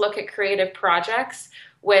best to look at creative projects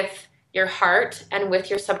with your heart and with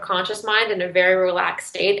your subconscious mind in a very relaxed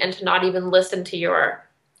state, and to not even listen to your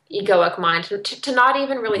egoic mind, to not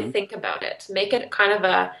even really think about it. Make it kind of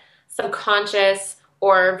a subconscious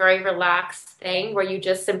or very relaxed thing where you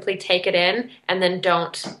just simply take it in and then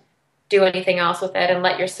don't do anything else with it and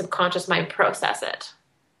let your subconscious mind process it.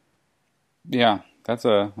 Yeah, that's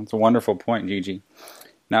a wonderful point, Gigi.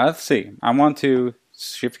 Now let's see. I want to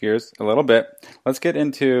shift gears a little bit. Let's get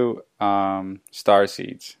into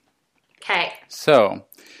Starseeds. Okay. So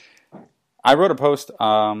I wrote a post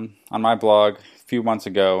on my blog a few months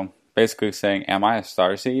ago, basically saying, "Am I a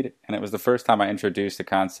starseed?" And it was the first time I introduced the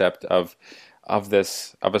concept of a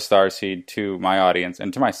starseed to my audience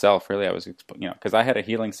and to myself. Really, I was, because I had a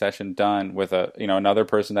healing session done with another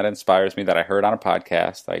person that inspires me that I heard on a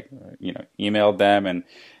podcast. I emailed them, and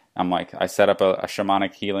I set up a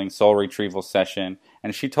shamanic healing soul retrieval session,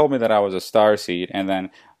 and she told me that I was a starseed, and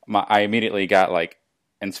then I immediately got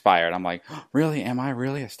inspired. I'm like, oh, really? Am I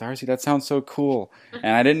really a starseed? That sounds so cool.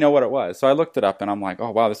 And I didn't know what it was. So I looked it up, and I'm like,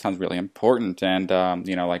 oh, wow, this sounds really important. And,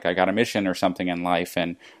 I got a mission or something in life,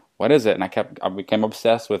 and what is it? And I became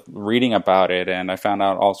obsessed with reading about it, and I found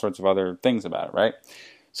out all sorts of other things about it, right?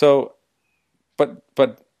 So, but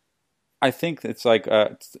I think it's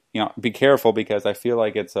be careful, because I feel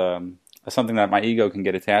like it's something that my ego can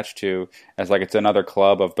get attached to as it's another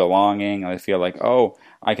club of belonging. I feel like, oh,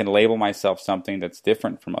 I can label myself something that's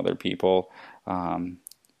different from other people.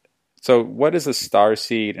 So what is a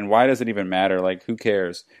starseed, and why does it even matter? Who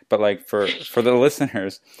cares? But for the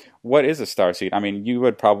listeners, what is a starseed? I mean, you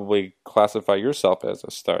would probably classify yourself as a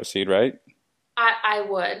starseed, right? I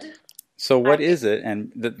would. So I what think, is it?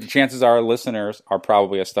 And the chances are listeners are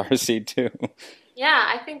probably a starseed too. yeah,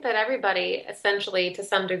 I think that everybody, essentially, to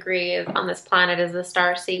some degree, on this planet is a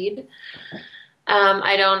star seed.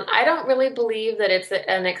 I don't really believe that it's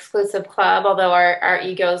an exclusive club, although our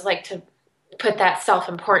egos like to put that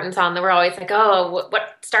self-importance on that we're always like, oh,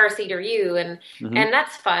 what star seed are you? Hmm. And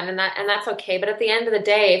that's fun and that's okay. But at the end of the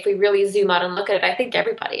day, if we really zoom out and look at it, I think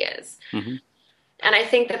everybody is. Hmm. And I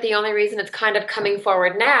think that the only reason it's kind of coming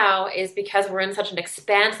forward now is because we're in such an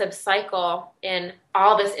expansive cycle in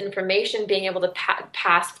all this information being able to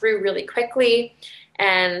pass through really quickly.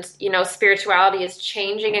 And, spirituality is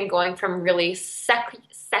changing and going from really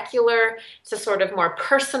secular to sort of more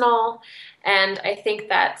personal. And I think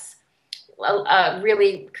that's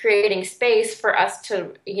really creating space for us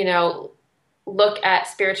to, look at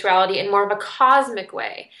spirituality in more of a cosmic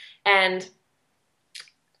way. And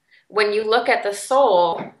when you look at the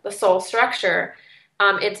soul structure,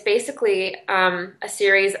 it's basically a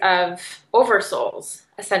series of oversouls,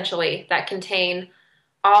 essentially, that contain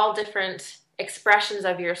all different expressions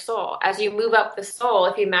of your soul. As you move up the soul,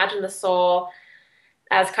 if you imagine the soul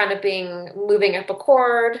as kind of being moving up a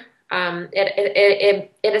chord,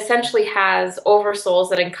 it essentially has oversouls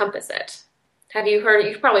that encompass it. Have you heard?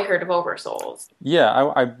 You've probably heard of oversouls. Yeah,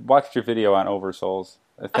 I watched your video on oversouls.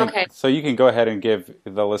 I think Okay. so. You can go ahead and give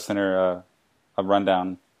the listener a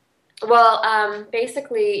rundown. Well,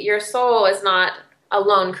 basically, your soul is not a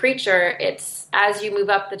lone creature. It's as you move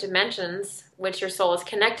up the dimensions, which your soul is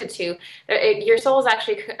connected to. Your soul is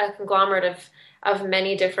actually a conglomerate of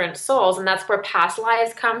many different souls, and that's where past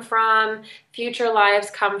lives come from, future lives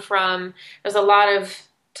come from. There's a lot of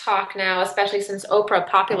talk now, especially since Oprah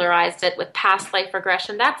popularized it with past life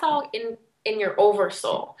regression. That's all in your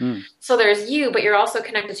oversoul. Mm. So there's you, but you're also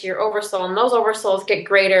connected to your oversoul, and those oversouls get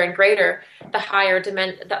greater and greater the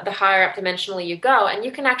the higher up dimensionally you go, and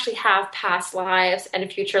you can actually have past lives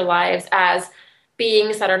and future lives as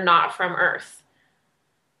beings that are not from Earth.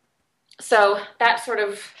 So that's sort of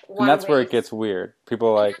And one that's where way. it gets weird. People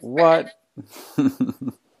are And like, "What?"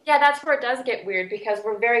 yeah, that's where it does get weird because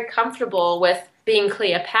we're very comfortable with being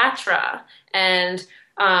Cleopatra and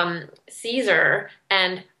Caesar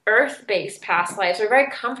and Earth-based past lives. We're very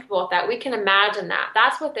comfortable with that. We can imagine that.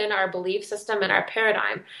 That's within our belief system and our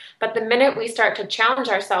paradigm. But the minute we start to challenge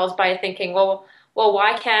ourselves by thinking, well,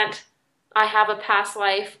 why can't I have a past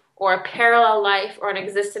life or a parallel life or an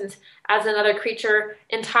existence as another creature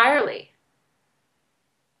entirely?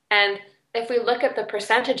 And if we look at the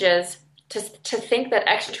percentages, to think that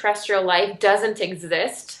extraterrestrial life doesn't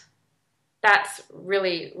exist, that's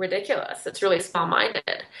really ridiculous. It's really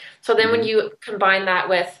small-minded. So then when Hmm. you combine that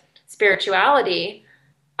with spirituality,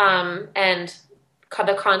 and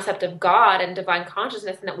the concept of God and divine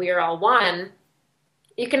consciousness and that we are all one,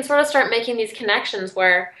 you can sort of start making these connections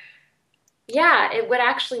where, yeah, it would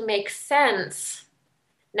actually make sense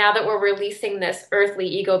now that we're releasing this earthly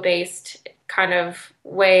ego-based kind of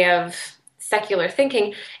way of secular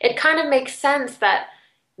thinking. It kind of makes sense that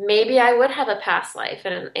maybe I would have a past life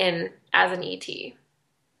in as an ET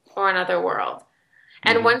or another world.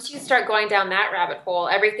 And Hmm. once you start going down that rabbit hole,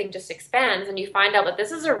 everything just expands and you find out that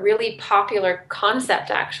this is a really popular concept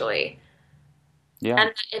actually. Yeah.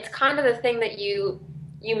 And it's kind of the thing that you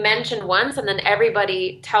mention once and then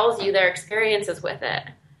everybody tells you their experiences with it.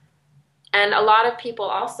 And a lot of people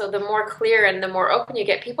also, the more clear and the more open you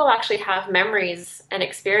get, people actually have memories and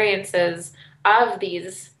experiences of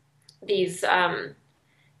these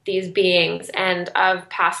these beings and of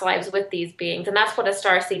past lives with these beings. And that's what a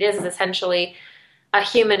starseed is essentially a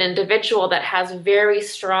human individual that has very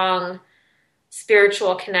strong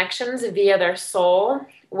spiritual connections via their soul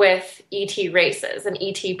with ET races and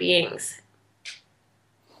ET beings.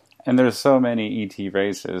 And there's so many ET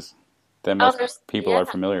races that Oh, most there's people yeah, are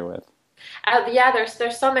familiar with. yeah.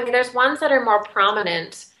 There's so many. There's ones that are more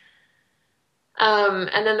prominent,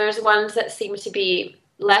 and then there's ones that seem to be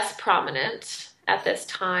less prominent at this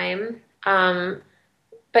time.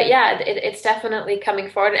 But yeah, it's definitely coming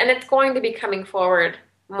forward, and it's going to be coming forward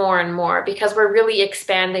more and more because we're really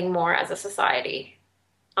expanding more as a society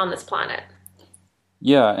on this planet.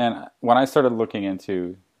 Yeah, and when I started looking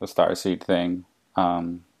into the starseed thing,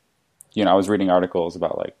 um, I was reading articles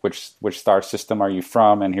about like which star system are you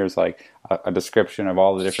from, and here's like a description of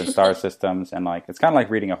all the different star systems, and like it's kind of like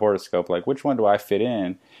reading a horoscope, like which one do I fit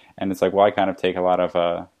in? And it's like, well, I kind of take a lot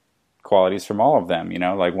of qualities from all of them.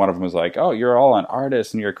 Like one of them was like, oh, you're all an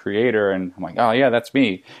artist and you're a creator, and I'm like, oh yeah, that's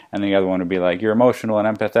me. And the other one would be like, you're emotional and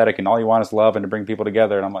empathetic, and all you want is love and to bring people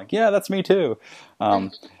together, and I'm like, yeah, that's me too.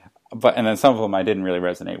 Um, but and then some of them I didn't really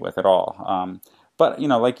resonate with at all. But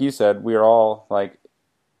like you said, we're all like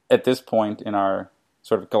at this point in our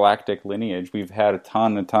sort of galactic lineage, we've had a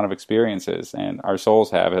ton of experiences, and our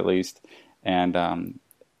souls have at least, and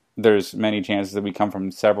there's many chances that we come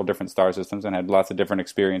from several different star systems and had lots of different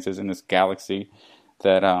experiences in this galaxy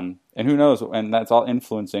that, and who knows, and that's all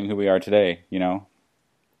influencing who we are today, you know?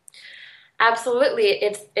 Absolutely.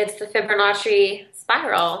 It's the Fibonacci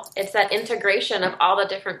spiral. It's that integration of all the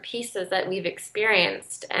different pieces that we've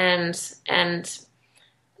experienced, and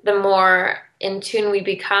the more in tune we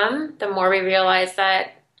become, the more we realize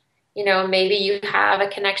that, you know, maybe you have a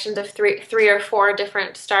connection to three or four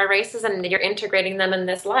different star races and you're integrating them in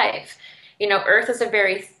this life. You know, Earth is a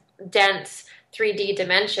very dense 3D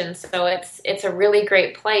dimension, so it's a really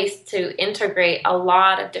great place to integrate a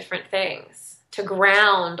lot of different things, to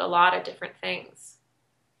ground a lot of different things.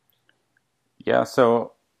 Yeah,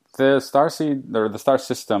 so the starseed, or the star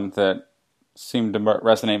system that seemed to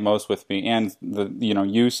resonate most with me, and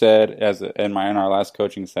you said in our last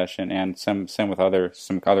coaching session, and some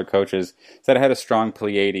other coaches said it had a strong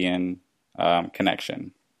Pleiadian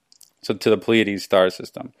connection, so to the Pleiades star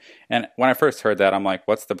system. And when I first heard that, I'm like,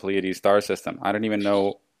 what's the Pleiades star system? I didn't even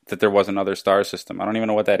know that there was another star system. I don't even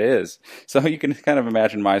know what that is. So you can kind of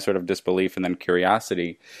imagine my sort of disbelief and then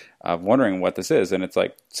curiosity of wondering what this is. And it's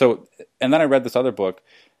like, so, and then I read this other book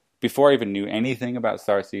before I even knew anything about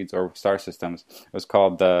starseeds or star systems. It was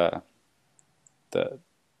called the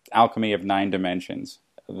Alchemy of Nine Dimensions,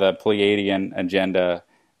 the Pleiadian Agenda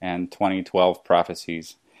and 2012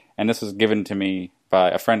 Prophecies. And this was given to me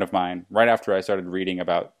by a friend of mine right after I started reading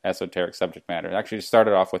about esoteric subject matter. It actually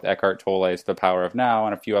started off with Eckhart Tolle's The Power of Now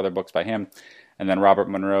and a few other books by him, and then Robert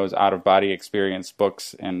Monroe's Out of Body Experience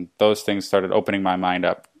books, and those things started opening my mind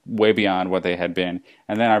up way beyond what they had been.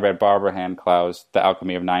 And then I read Barbara Hand Clow's The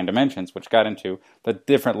Alchemy of Nine Dimensions, which got into the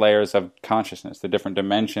different layers of consciousness, the different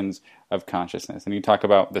dimensions of consciousness. And you talk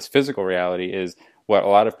about this physical reality is what a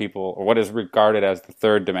lot of people, or what is regarded as the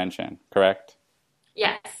third dimension, correct?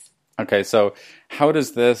 Yes. Okay, so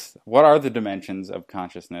what are the dimensions of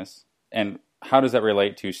consciousness, and how does that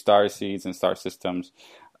relate to star seeds and star systems?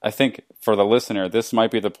 I think for the listener, this might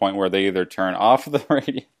be the point where they either turn off the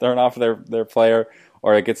radio, turn off their player,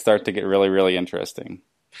 or it gets start to get really, really interesting.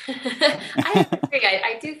 I agree.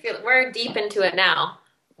 I do feel we're deep into it now.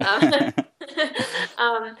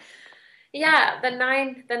 Yeah, the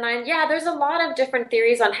nine. Yeah, there's a lot of different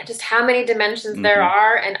theories on just how many dimensions there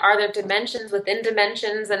are, and are there dimensions within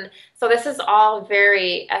dimensions, and so this is all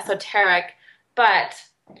very esoteric. But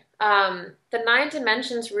the nine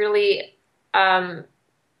dimensions really, for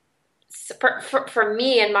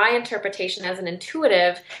me and my interpretation as an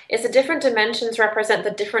intuitive, is the different dimensions represent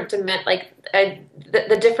the different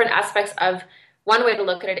the different aspects of. One way to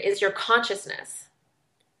look at it is your consciousness,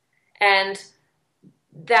 and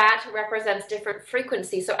that represents different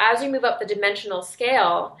frequencies. So as you move up the dimensional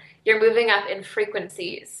scale, you're moving up in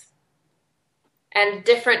frequencies. And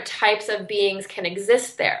different types of beings can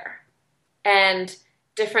exist there. And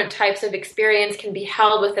different types of experience can be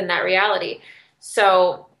held within that reality.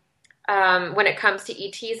 So when it comes to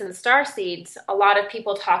ETs and starseeds, a lot of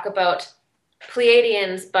people talk about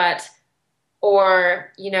Pleiadians,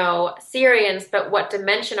 or Sirians, but what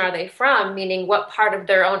dimension are they from? Meaning, what part of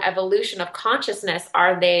their own evolution of consciousness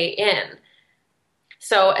are they in?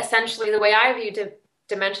 So essentially, the way I view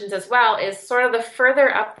dimensions as well is sort of the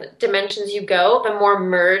further up the dimensions you go, the more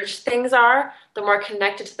merged things are, the more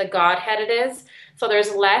connected to the Godhead it is. So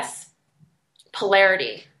there's less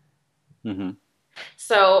polarity. Mm-hmm.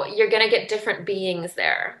 So you're going to get different beings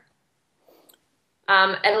there.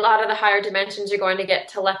 And a lot of the higher dimensions, you're going to get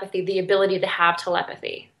telepathy, the ability to have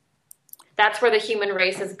telepathy. That's where the human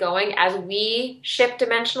race is going. As we shift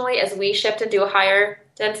dimensionally, as we shift into a higher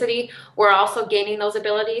density, we're also gaining those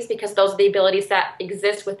abilities because those are the abilities that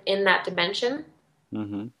exist within that dimension.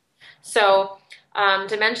 Mm-hmm. So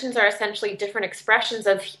dimensions are essentially different expressions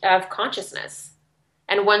of consciousness.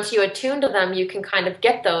 And once you attune to them, you can kind of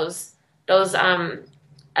get those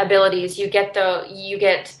abilities.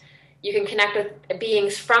 You can connect with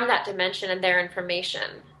beings from that dimension and their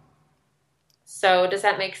information. So does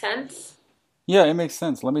that make sense? Yeah, it makes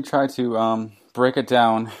sense. Let me try to break it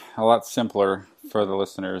down a lot simpler for the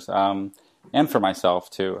listeners, and for myself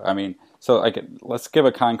too. I mean, so let's give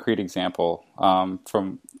a concrete example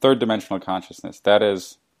from third dimensional consciousness. That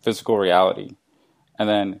is physical reality. And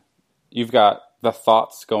then you've got the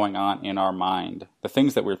thoughts going on in our mind, the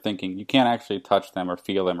things that we're thinking. You can't actually touch them or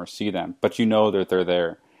feel them or see them, but you know that they're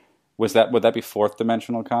there. Would that be fourth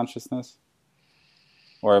dimensional consciousness?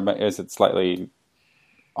 Or is it slightly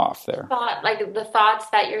off there? Like the thoughts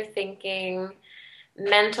that you're thinking,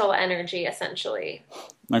 mental energy, essentially.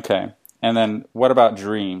 Okay. And then what about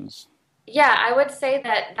dreams? Yeah, I would say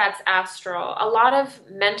that that's astral. A lot of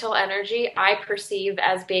mental energy I perceive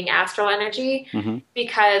as being astral energy Mm-hmm.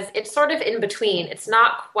 because it's sort of in between. It's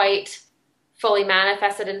not quite fully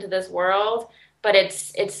manifested into this world, but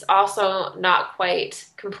it's also not quite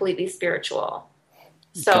completely spiritual.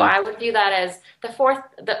 So Okay. I would view that as the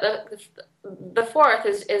fourth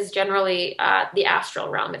is generally the astral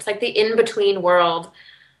realm. It's like the in between world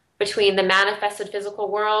between the manifested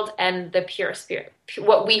physical world and the pure spirit,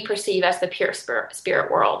 what we perceive as the pure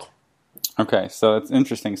spirit world. Okay, so it's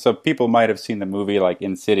interesting. So people might have seen the movie like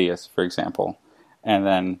Insidious, for example, and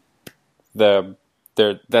then the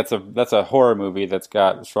that's a horror movie that's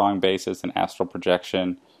got strong basis in astral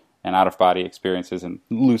projection and out of body experiences and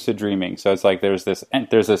lucid dreaming. So it's like there's this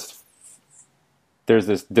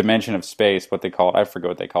dimension of space, what they call it. I forget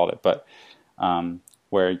what they called it, but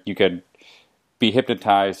where you could be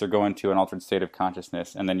hypnotized or go into an altered state of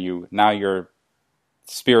consciousness, and then your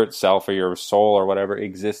spirit self or your soul or whatever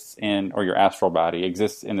exists in, or your astral body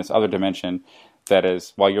exists in this other dimension. That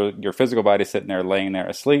is, while your physical body is sitting there laying there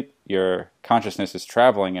asleep, your consciousness is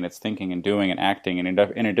traveling and it's thinking and doing and acting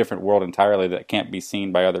in a different world entirely that can't be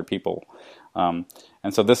seen by other people. And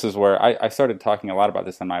so this is where I started talking a lot about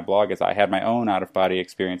this on my blog, as I had my own out-of-body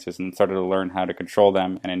experiences and started to learn how to control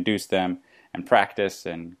them and induce them and practice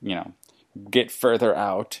and, get further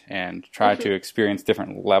out and try to experience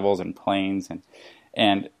different levels and planes and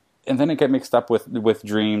and then it got mixed up with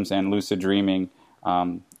dreams and lucid dreaming,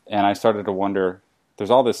 and I started to wonder. There's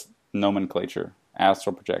all this nomenclature: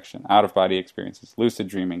 astral projection, out of body experiences, lucid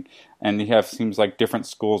dreaming, and you have seems like different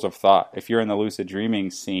schools of thought. If you're in the lucid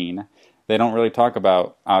dreaming scene, they don't really talk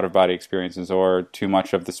about out of body experiences or too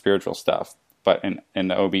much of the spiritual stuff. But in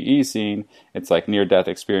the OBE scene, it's like near death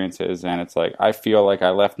experiences, and it's like I feel like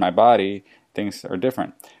I left my body. Things are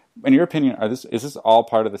different. In your opinion, is this all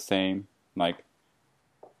part of the same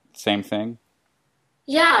thing?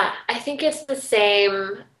 Yeah, I think it's the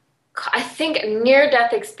same. I think near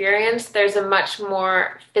death experience, there's a much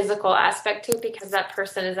more physical aspect to it because that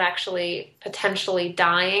person is actually potentially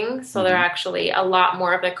dying. So they're Mm-hmm. actually a lot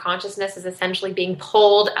more of their consciousness is essentially being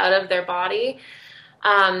pulled out of their body.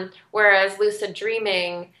 Whereas lucid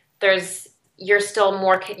dreaming, there's you're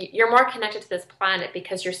more connected to this planet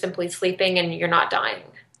because you're simply sleeping and you're not dying.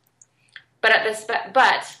 But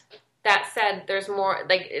that said, there's more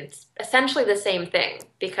like it's essentially the same thing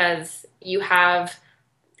because you have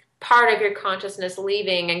part of your consciousness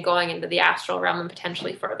leaving and going into the astral realm and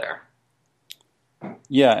potentially further.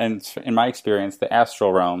 Yeah, and in my experience, the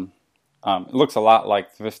astral realm it looks a lot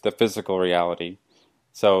like the physical reality.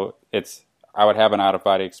 So I would have an out of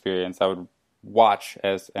body experience. I would watch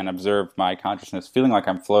as and observe my consciousness, feeling like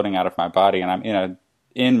I'm floating out of my body, and I'm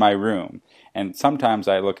in my room. And sometimes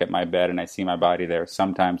I look at my bed and I see my body there.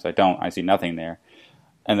 Sometimes I don't. I see nothing there.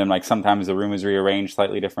 And then like sometimes the room is rearranged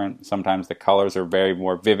slightly different. Sometimes the colors are very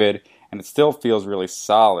more vivid, and it still feels really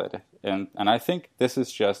solid. And I think this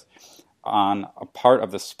is just on a part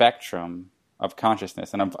of the spectrum of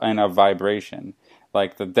consciousness and of vibration.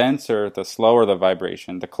 Like the denser, the slower the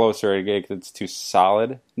vibration, the closer it gets to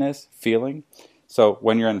solidness feeling. So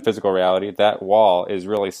when you're in physical reality, that wall is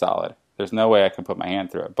really solid. There's no way I can put my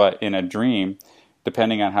hand through it. But in a dream,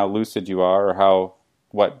 depending on how lucid you are or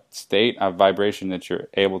what state of vibration that you're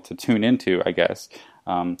able to tune into, I guess,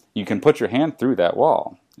 you can put your hand through that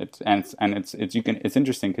wall. It's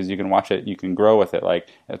interesting because you can watch it, you can grow with it. Like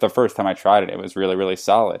the first time I tried it, it was really, really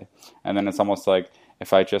solid, and then it's almost like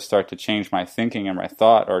if I just start to change my thinking and my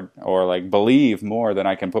thought, or like believe more that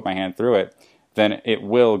I can put my hand through it, then it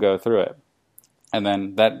will go through it, and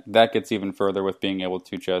then that gets even further with being able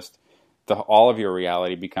to just all of your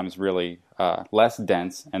reality becomes really less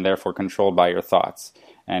dense and therefore controlled by your thoughts.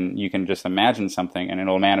 And you can just imagine something and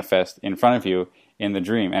it'll manifest in front of you in the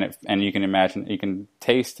dream. And you can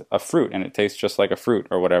taste a fruit and it tastes just like a fruit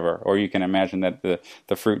or whatever. Or you can imagine that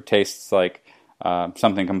the fruit tastes like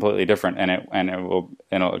something completely different, and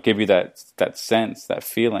it'll give you that sense, that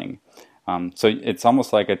feeling. So it's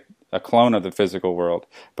almost like a clone of the physical world.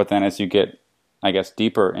 But then as you get, I guess,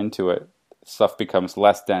 deeper into it, stuff becomes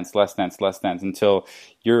less dense, less dense, less dense, until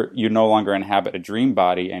you no longer inhabit a dream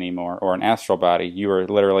body anymore or an astral body. You are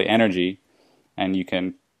literally energy, and you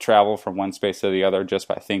can travel from one space to the other just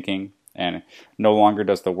by thinking. And no longer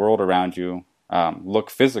does the world around you look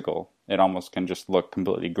physical. It almost can just look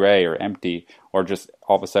completely gray or empty, or just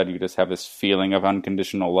all of a sudden you just have this feeling of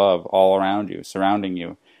unconditional love all around you, surrounding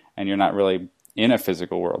you, and you're not really in a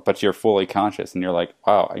physical world, but you're fully conscious, and you're like,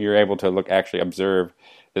 wow, you're able to actually observe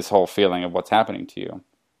this whole feeling of what's happening to you.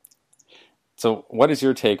 So what is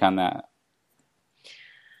your take on that?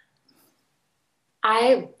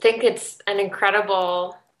 I think it's an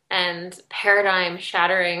incredible and paradigm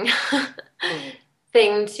shattering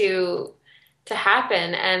thing to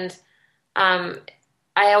happen. And um,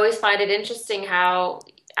 I always find it interesting how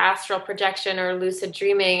astral projection or lucid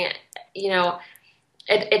dreaming, you know,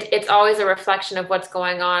 it's always a reflection of what's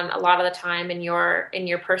going on a lot of the time in your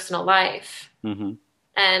personal life. Mm-hmm.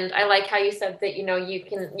 And I like how you said that, you know, you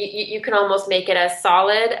can almost make it as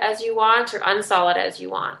solid as you want or unsolid as you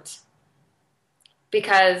want.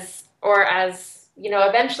 Because, or as, you know,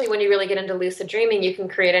 eventually when you really get into lucid dreaming, you can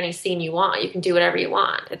create any scene you want. You can do whatever you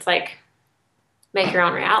want. It's like make your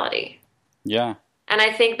own reality. Yeah. And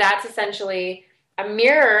I think that's essentially a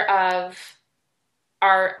mirror of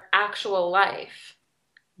our actual life.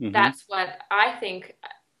 Mm-hmm. That's what I think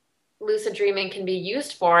lucid dreaming can be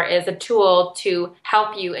used for, is a tool to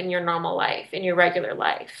help you in your normal life, in your regular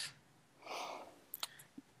life.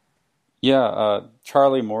 Yeah,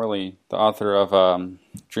 Charlie Morley, the author of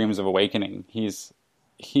Dreams of Awakening,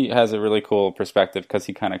 he has a really cool perspective because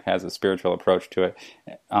he kind of has a spiritual approach to it.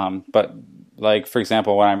 But like, for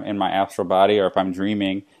example, when I'm in my astral body or if I'm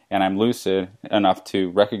dreaming and I'm lucid enough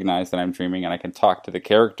to recognize that I'm dreaming and I can talk to the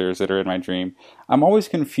characters that are in my dream, I'm always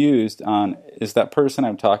confused on, is that person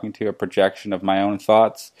I'm talking to a projection of my own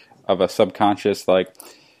thoughts, of a subconscious, like,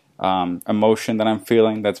 emotion that I'm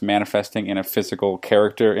feeling that's manifesting in a physical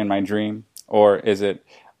character in my dream, or is it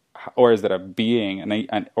a being,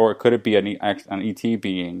 or could it be an ET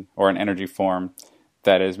being or an energy form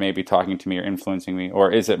that is maybe talking to me or influencing me,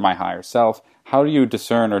 or is it my higher self? How do you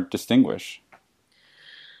discern or distinguish?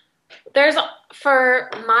 There's,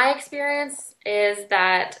 for my experience, is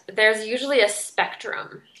that there's usually a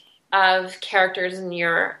spectrum of characters in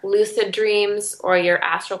your lucid dreams or your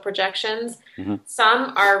astral projections. Mm-hmm.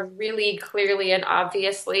 Some are really clearly and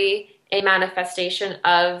obviously a manifestation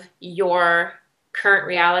of your current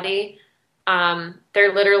reality.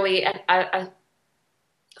 They're literally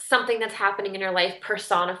something that's happening in your life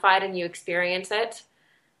personified, and you experience it.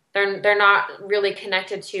 They're not really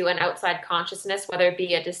connected to an outside consciousness, whether it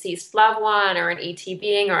be a deceased loved one or an ET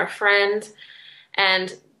being or a friend.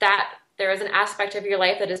 And that there is an aspect of your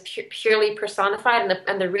life that is purely personified,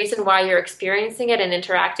 and the reason why you're experiencing it and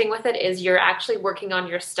interacting with it is you're actually working on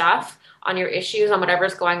your stuff, on your issues, on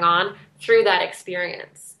whatever's going on through that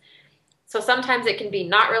experience. So sometimes it can be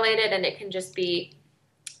not related and it can just be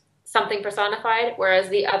something personified, whereas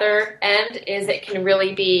the other end is it can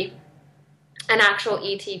really be an actual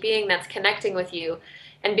ET being that's connecting with you.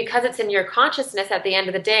 And because it's in your consciousness, at the end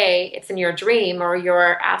of the day, it's in your dream or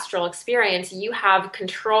your astral experience, you have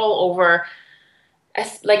control over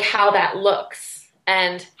like how that looks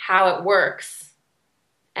and how it works.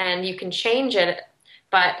 And you can change it,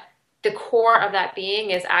 but the core of that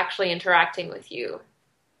being is actually interacting with you.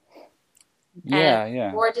 Yeah, And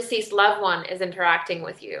yeah. your deceased loved one is interacting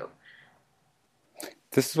with you.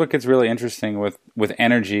 This is what gets really interesting with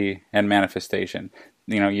energy and manifestation.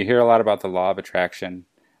 You know, you hear a lot about the law of attraction.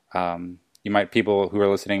 People who are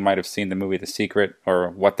listening might have seen the movie The Secret or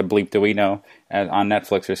What the Bleep Do We Know on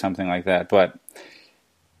Netflix or something like that. But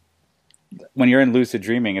when you're in lucid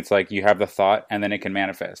dreaming, it's like you have the thought and then it can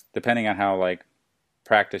manifest, depending on how like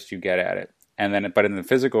practiced you get at it. And then, but in the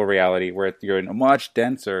physical reality, where you're in a much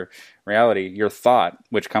denser reality, your thought,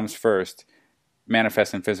 which comes first,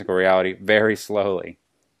 manifests in physical reality very slowly.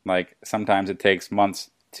 Like sometimes it takes months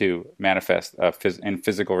to manifest in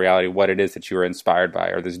physical reality what it is that you were inspired by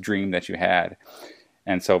or this dream that you had.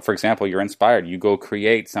 And so, for example, you're inspired. You go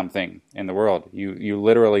create something in the world. You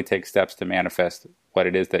literally take steps to manifest what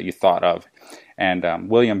it is that you thought of. And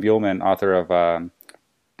William Buhlman, author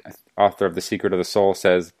of The Secret of the Soul,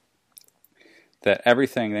 says that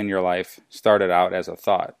everything in your life started out as a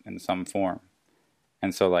thought in some form.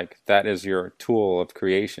 And so, like, that is your tool of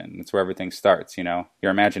creation. That's where everything starts, you know, your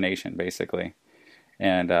imagination, basically.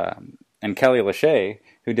 And Kelly Lachey,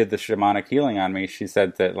 who did the shamanic healing on me, she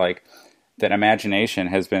said that, like, that imagination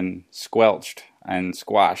has been squelched and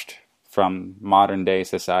squashed from modern day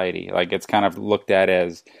society. Like, it's kind of looked at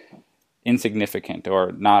as insignificant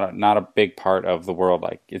or not a big part of the world.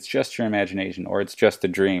 Like, it's just your imagination or it's just a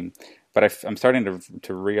dream. But I'm starting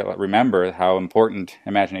to remember how important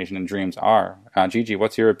imagination and dreams are. Gigi,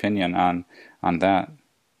 what's your opinion on that?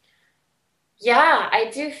 Yeah,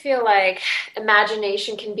 I do feel like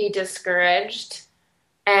imagination can be discouraged,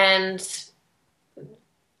 and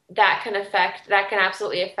that can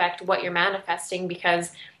absolutely affect what you're manifesting,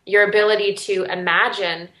 because your ability to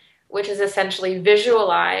imagine, which is essentially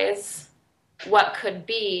visualize what could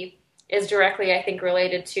be, is directly, I think,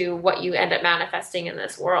 related to what you end up manifesting in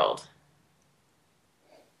this world.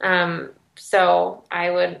 So I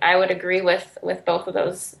would agree with both of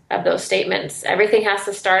those statements. Everything has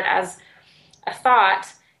to start as a thought,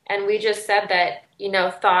 And we just said that,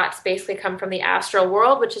 thoughts basically come from the astral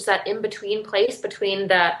world, which is that in-between place between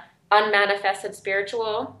the unmanifested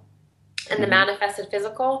spiritual and the manifested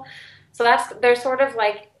physical. So there's sort of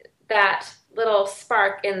like that little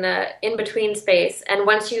spark in the in-between space. And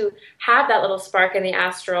once you have that little spark in the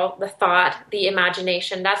astral, the thought, the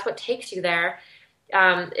imagination, that's what takes you there.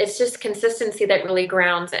 It's just consistency that really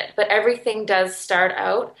grounds it. But everything does start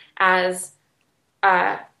out as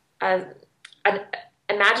an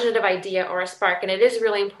imaginative idea or a spark, and it is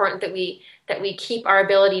really important that we keep our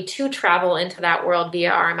ability to travel into that world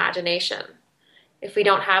via our imagination. If we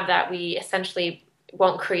don't have that, we essentially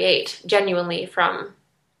won't create genuinely from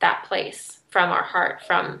that place, from our heart,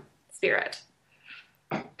 from spirit.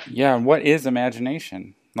 Yeah, what is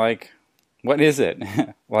imagination? Like, what is it?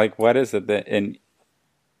 Like, what is it that, and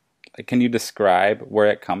can you describe where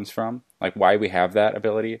it comes from? Like, why we have that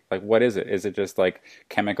ability? Like, what is it? Is it just like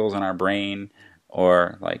chemicals in our brain,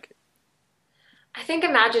 or like? I think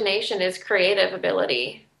imagination is creative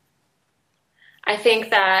ability. I think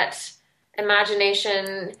that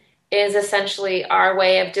imagination is essentially our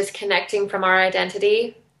way of disconnecting from our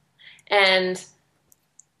identity and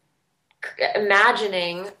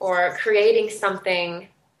imagining or creating something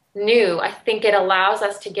new. I think it allows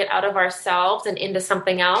us to get out of ourselves and into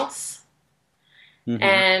something else.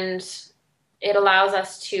 And it allows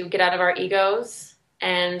us to get out of our egos.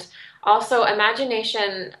 And also,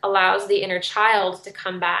 imagination allows the inner child to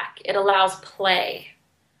come back. It allows play.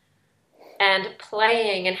 And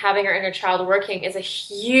playing and having our inner child working is a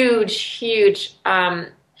huge, huge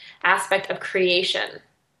aspect of creation.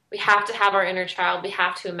 We have to have our inner child. We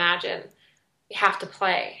have to imagine. We have to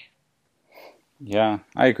play. Yeah,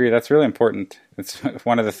 I agree. That's really important. It's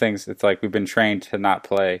one of the things, it's like we've been trained to not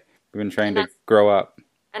play. We've been trained to grow up.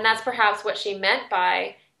 And that's perhaps what she meant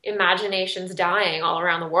by imaginations dying all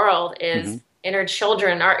around the world is inner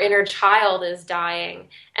children. Our inner child is dying.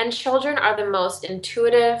 And children are the most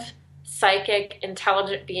intuitive, psychic,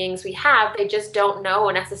 intelligent beings we have. They just don't know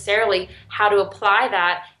necessarily how to apply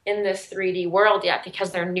that in this 3D world yet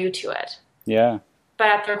because they're new to it. Yeah. But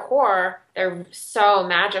at their core, they're so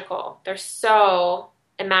magical. They're so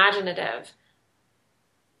imaginative.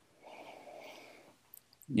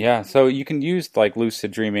 Yeah, so you can use like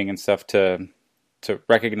lucid dreaming and stuff to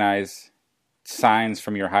recognize signs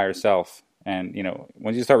from your higher self. And,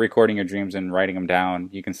 once you start recording your dreams and writing them down,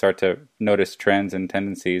 you can start to notice trends and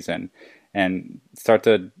tendencies and start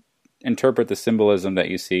to interpret the symbolism that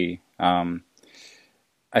you see. I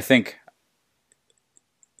think,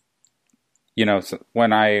 so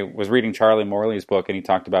when I was reading Charlie Morley's book and he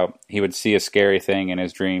talked about he would see a scary thing in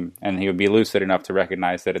his dream and he would be lucid enough to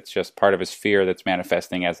recognize that it's just part of his fear that's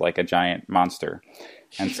manifesting as like a giant monster.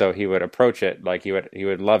 And so he would approach it like he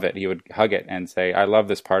would love it. He would hug it and say, "I love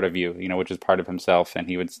this part of you," which is part of himself, and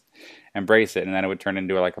he would embrace it, and then it would turn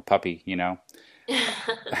into like a puppy,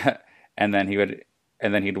 and then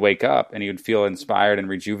he'd wake up and he would feel inspired and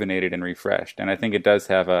rejuvenated and refreshed. And I think it does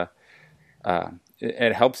have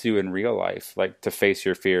it helps you in real life, like to face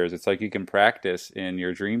your fears. It's like you can practice in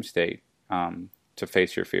your dream state to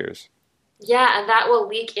face your fears. Yeah, and that will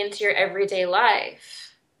leak into your everyday life.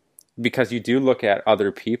 Because you do look at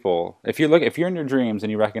other people. If you're in your dreams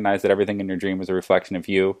and you recognize that everything in your dream is a reflection of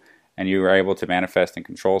you, and you are able to manifest and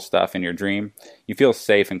control stuff in your dream, you feel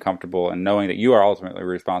safe and comfortable in knowing that you are ultimately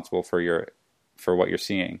responsible for what you're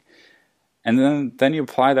seeing. And then you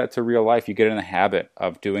apply that to real life. You get in the habit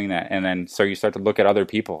of doing that, and then so you start to look at other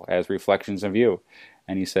people as reflections of you,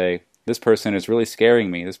 and you say, "This person is really scaring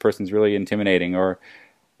me. This person's really intimidating,"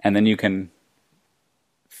 and then you can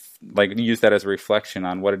like use that as a reflection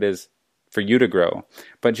on what it is for you to grow.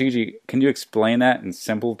 But Gigi, can you explain that in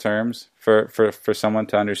simple terms for someone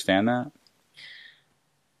to understand that?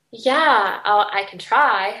 Yeah, I can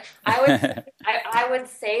try. I would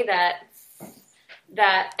say that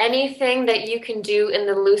anything that you can do in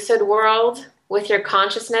the lucid world with your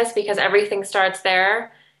consciousness, because everything starts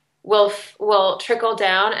there, will trickle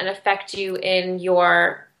down and affect you in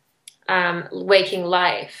your waking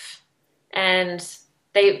life. And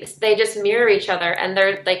they just mirror each other, and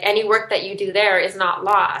they're like any work that you do there is not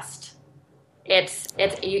lost. It's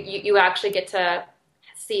you actually get to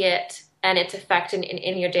see it and its effect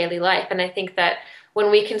in your daily life. And I think that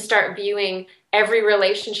when we can start viewing every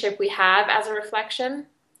relationship we have as a reflection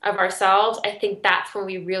of ourselves, I think that's when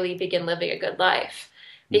we really begin living a good life,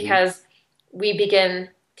 because we begin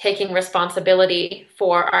taking responsibility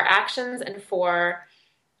for our actions and for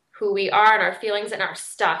who we are and our feelings and our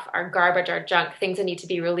stuff, our garbage, our junk, things that need to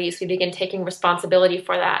be released. We begin taking responsibility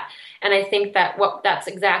for that. And I think that that's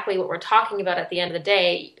exactly what we're talking about at the end of the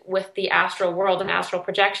day with the astral world and astral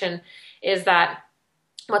projection, is that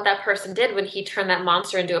what that person did when he turned that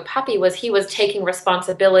monster into a puppy was he was taking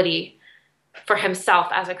responsibility for himself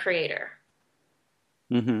as a creator.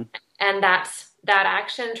 Mm-hmm. And that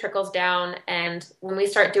action trickles down. And when we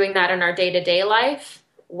start doing that in our day-to-day life,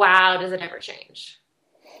 wow, does it ever change?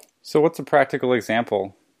 So what's a practical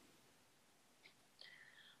example?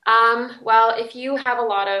 Well, if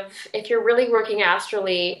you're really working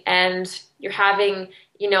astrally and you're having,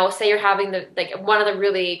 say you're having one of the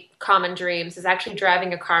really common dreams is actually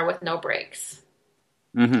driving a car with no brakes.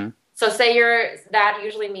 Mm-hmm. So that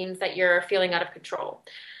usually means that you're feeling out of control.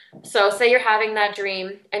 So say you're having that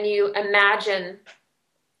dream and you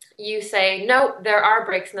say, no, there are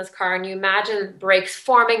brakes in this car, and you imagine brakes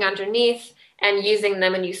forming underneath and using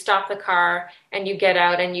them, and you stop the car and you get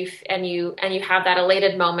out and you have that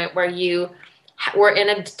elated moment where you were in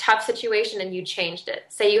a tough situation and you changed it.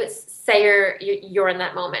 Say you're in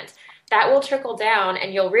that moment. That will trickle down,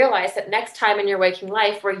 and you'll realize that next time in your waking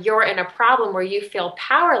life where you're in a problem where you feel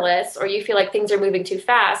powerless or you feel like things are moving too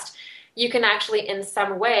fast, you can actually in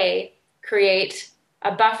some way create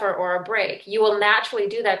a buffer or a break. You will naturally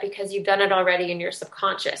do that because you've done it already in your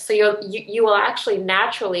subconscious. So you will actually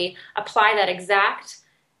naturally apply that exact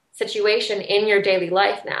situation in your daily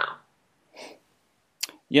life now.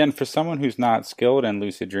 Yeah, and for someone who's not skilled in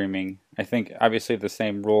lucid dreaming, I think obviously the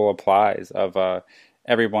same rule applies of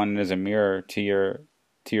everyone is a mirror to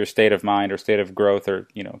your state of mind or state of growth or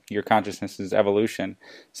your consciousness's evolution.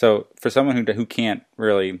 So for someone who can't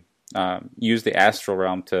really use the astral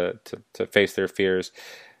realm to face their fears,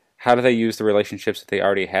 how do they use the relationships that they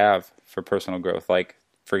already have for personal growth? Like,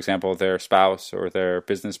 for example, their spouse or their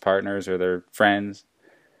business partners or their friends.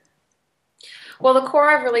 Well, the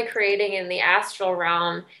core of really creating in the astral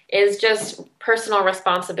realm is just personal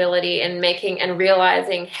responsibility and making and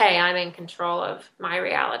realizing, hey, I'm in control of my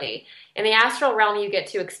reality. In the astral realm, you get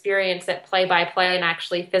to experience it play by play and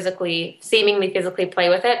actually seemingly physically play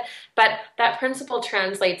with it. But that principle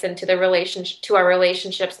translates into to our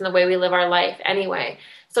relationships and the way we live our life anyway.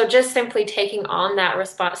 So just simply taking on that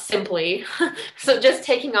just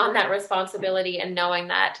taking on that responsibility and knowing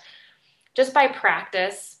that just by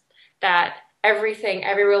practice that every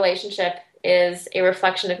relationship is a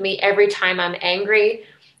reflection of me. Every time I'm angry,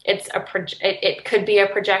 it could be a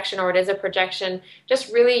projection or it is a projection.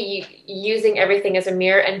 Just really using everything as a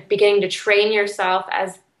mirror and beginning to train yourself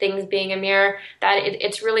as things being a mirror. That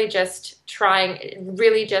it's really just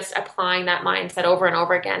applying that mindset over and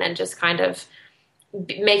over again and just kind of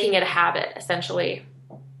making it a habit, essentially.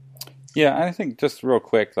 Yeah, I think just real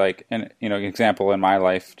quick, like an example in my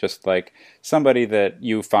life, just like somebody that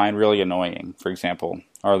you find really annoying, for example,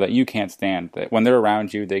 or that you can't stand. That when they're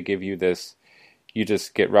around you, they give you this, you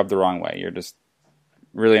just get rubbed the wrong way. You're just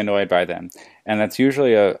really annoyed by them, and that's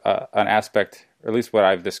usually an aspect, or at least what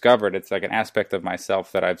I've discovered. It's like an aspect of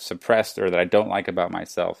myself that I've suppressed or that I don't like about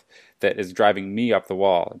myself that is driving me up the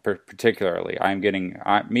wall. Particularly,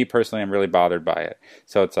 me personally, I'm really bothered by it.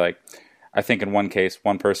 So it's like, I think in one case,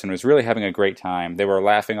 one person was really having a great time. They were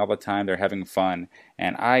laughing all the time. They're having fun.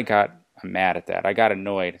 And I got mad at that. I got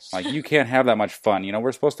annoyed. Like, you can't have that much fun.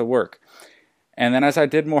 We're supposed to work. And then as I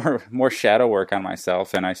did more shadow work on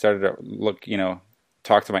myself and I started to look,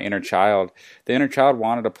 talk to my inner child, the inner child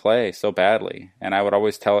wanted to play so badly. And I would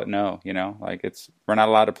always tell it no, like we're not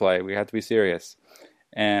allowed to play. We have to be serious.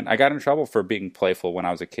 And I got in trouble for being playful when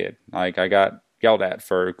I was a kid. Like, I got yelled at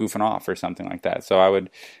for goofing off or something like that. So I would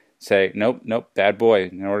say, nope, bad boy.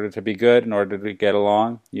 In order to be good, in order to get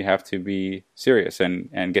along, you have to be serious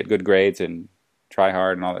and get good grades and try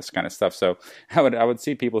hard and all this kind of stuff. So I would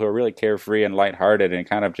see people who are really carefree and lighthearted and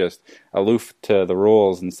kind of just aloof to the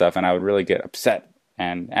rules and stuff, and I would really get upset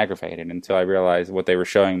and aggravated until I realized what they were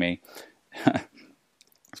showing me.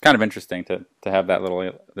 It's kind of interesting to have that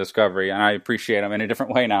little discovery, and I appreciate them in a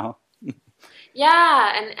different way now.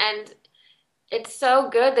 Yeah, and it's so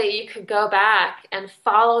good that you could go back and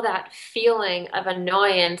follow that feeling of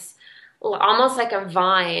annoyance, almost like a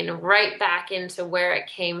vine, right back into where it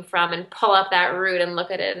came from and pull up that root and look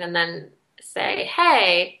at it and then say,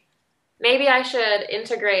 hey, maybe I should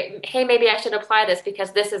integrate, hey, maybe I should apply this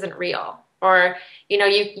because this isn't real. Or,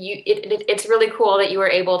 it's really cool that you were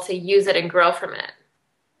able to use it and grow from it.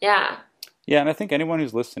 Yeah. Yeah, and I think anyone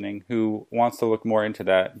who's listening who wants to look more into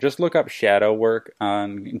that, just look up shadow work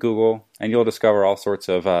on Google, and you'll discover all sorts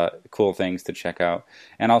of cool things to check out.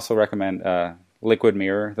 And also recommend Liquid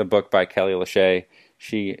Mirror, the book by Kelly Lachey.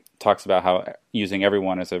 She talks about how using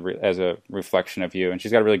everyone as a reflection of you, and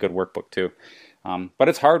she's got a really good workbook too. But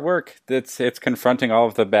it's hard work. It's confronting all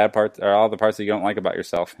of the bad parts, or all the parts that you don't like about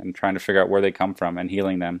yourself, and trying to figure out where they come from and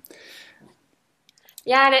healing them.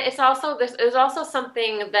 Yeah, and it's also there's also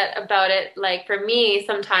something that about it, like for me,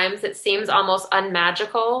 sometimes it seems almost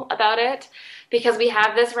unmagical about it because we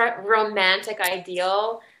have this romantic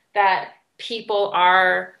ideal that people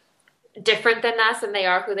are different than us and they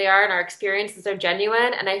are who they are and our experiences are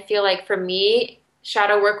genuine. And I feel like for me,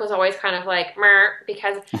 shadow work was always kind of like meh,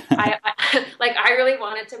 because I like I really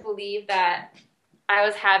wanted to believe that I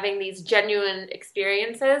was having these genuine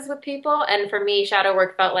experiences with people, and for me, shadow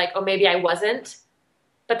work felt like, oh, maybe I wasn't.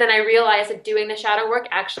 But then I realized that doing the shadow work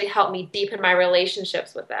actually helped me deepen my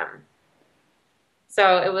relationships with them.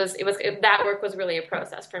 So that work was really a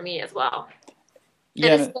process for me as well. And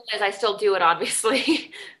it Yeah, still is. I still do it,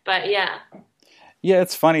 obviously. But yeah. yeah,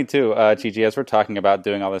 it's funny too, Gigi, as we're talking about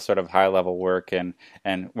doing all this sort of high level work and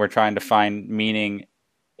we're trying to find meaning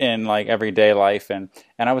in like everyday life and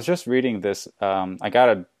I was just reading this I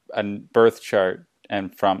got a birth chart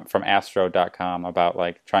and from astro.com about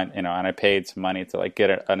like trying and I paid some money to like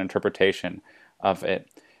get an interpretation of it.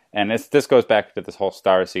 And this goes back to this whole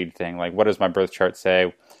star seed thing. Like, what does my birth chart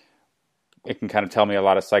say? It can kind of tell me a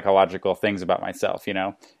lot of psychological things about myself,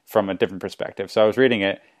 from a different perspective. So I was reading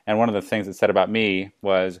it, and one of the things it said about me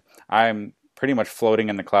was I'm pretty much floating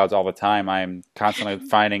in the clouds all the time. I'm constantly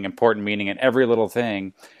finding important meaning in every little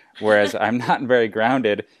thing, whereas I'm not very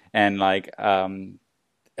grounded and like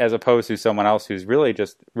as opposed to someone else who's really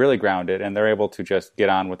just really grounded and they're able to just get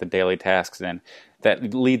on with the daily tasks, and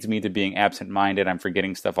that leads me to being absent-minded. I'm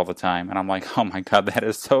forgetting stuff all the time, and I'm like, oh my god, that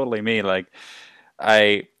is totally me. Like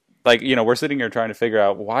I we're sitting here trying to figure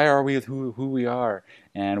out why are we who we are,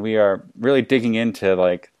 and we are really digging into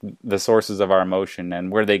like the sources of our emotion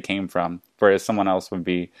and where they came from, whereas someone else would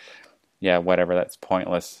be, yeah, whatever, that's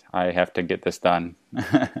pointless, I have to get this done.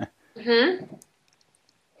 Hmm.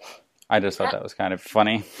 I just thought that was kind of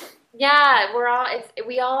funny. Yeah,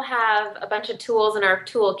 we all have a bunch of tools in our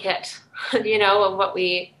toolkit, of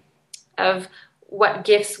of what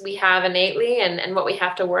gifts we have innately and what we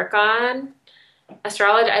have to work on.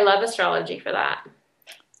 Astrology, I love astrology for that.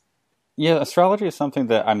 Yeah, astrology is something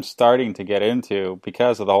that I'm starting to get into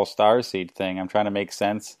because of the whole starseed thing. I'm trying to make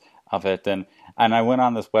sense of it, and I went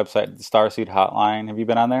on this website, the Starseed Hotline. Have you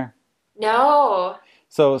been on there? No.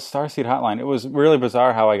 So Starseed Hotline, it was really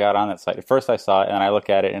bizarre how I got on that site. At first I saw it and I look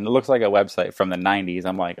at it and it looks like a website from the 90s.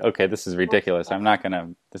 I'm like, okay, this is ridiculous. I'm not going to,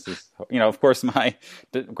 this is, of course my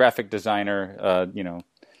graphic designer,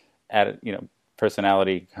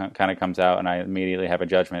 personality kind of comes out and I immediately have a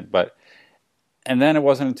judgment. And then it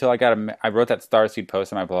wasn't until I wrote that Starseed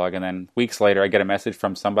post on my blog, and then weeks later I get a message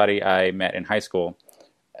from somebody I met in high school,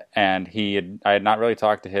 and I had not really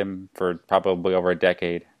talked to him for probably over a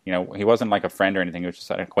decade. He wasn't like a friend or anything; he was just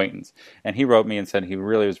an acquaintance. And he wrote me and said he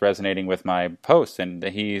really was resonating with my post, and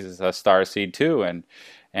he's a starseed too,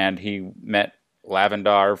 and he met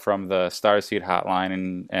Lavendar from the Starseed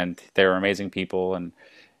Hotline, and they were amazing people. And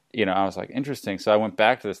I was like, interesting. So I went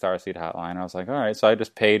back to the Starseed Hotline. I was like, all right. So I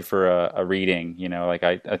just paid for a reading. Like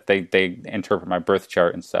they interpret my birth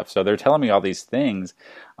chart and stuff. So they're telling me all these things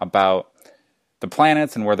about the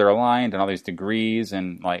planets and where they're aligned and all these degrees,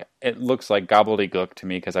 and like it looks like gobbledygook to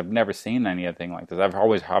me because I've never seen anything like this. I've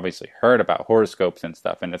always obviously heard about horoscopes and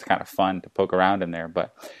stuff, and it's kind of fun to poke around in there.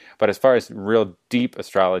 But as far as real deep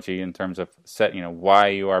astrology in terms of why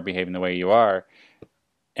you are behaving the way you are,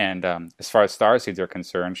 and as far as star seeds are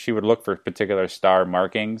concerned, she would look for particular star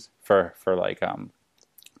markings for like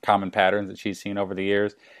common patterns that she's seen over the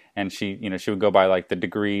years, and she would go by like the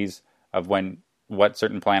degrees of what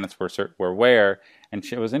certain planets were where. And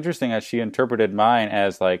it was interesting as she interpreted mine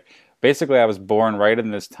as like basically I was born right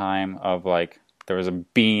in this time of like there was a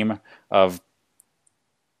beam of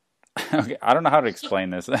okay, I don't know how to explain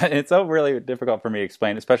this. It's so really difficult for me to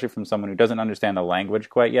explain, especially from someone who doesn't understand the language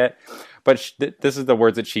quite yet. But this is the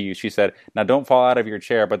words that she used. She said, "Now don't fall out of your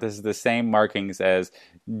chair, but this is the same markings as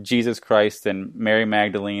Jesus Christ and Mary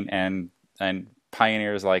Magdalene and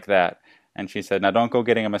pioneers like that." And she said, "Now don't go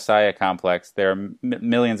getting a Messiah complex. There are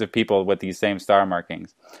millions of people with these same star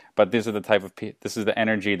markings, but these are the this is the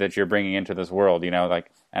energy that you're bringing into this world."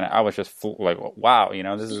 Like, and I was just like, "Wow,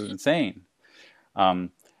 this is insane."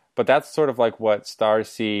 But that's sort of like what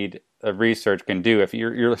starseed research can do. If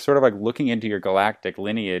you're sort of like looking into your galactic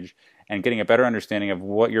lineage and getting a better understanding of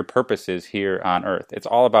what your purpose is here on Earth. It's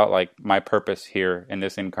all about like my purpose here in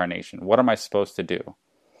this incarnation. What am I supposed to do?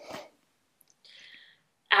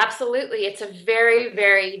 Absolutely. It's a very,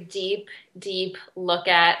 very deep, deep look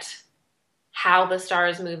at how the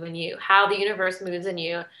stars move in you, how the universe moves in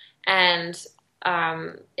you. And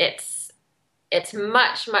it's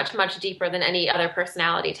much, much, much deeper than any other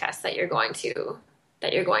personality test that you're going to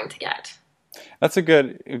get. That's a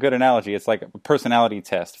good analogy. It's like a personality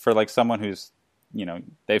test for like someone who's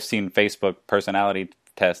they've seen Facebook personality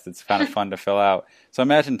test. It's kind of fun to fill out. So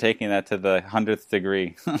imagine taking that to the 100th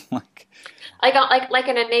degree. like, like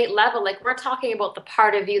an innate level, like we're talking about the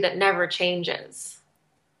part of you that never changes.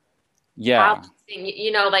 yeah.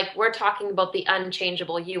 Like we're talking about the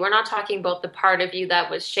unchangeable you. We're not talking about the part of you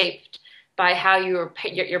that was shaped by how your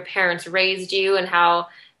parents raised you and how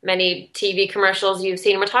many TV commercials you've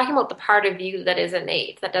seen. We're talking about the part of you that is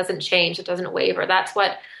innate, that doesn't change, that doesn't waver. That's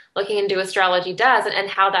what looking into astrology does, and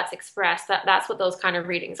how that's expressed. That's what those kind of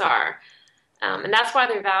readings are, and that's why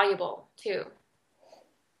they're valuable too.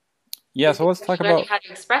 Yeah, so let's talk You're learning about. how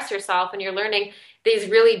to express yourself, and you're learning these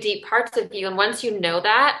really deep parts of you. And once you know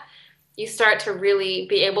that, you start to really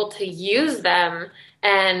be able to use them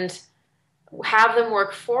and have them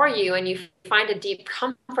work for you, and you find a deep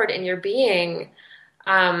comfort in your being,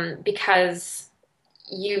 because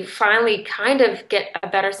you finally kind of get a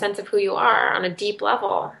better sense of who you are on a deep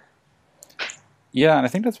level. Yeah, and I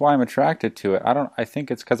think that's why I'm attracted to it. I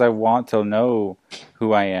think it's because I want to know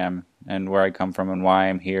who I am and where I come from and why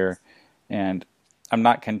I'm here. And I'm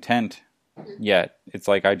not content yet. It's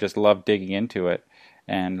like I just love digging into it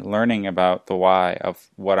and learning about the why of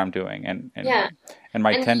what I'm doing Yeah. and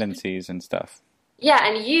my And tendencies and stuff. yeah,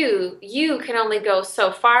 and you can only go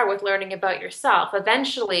so far with learning about yourself.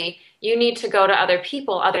 Eventually, you need to go to other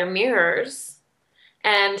people, other mirrors,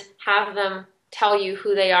 and have them tell you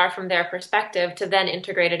who they are from their perspective to then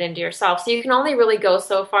integrate it into yourself. So you can only really go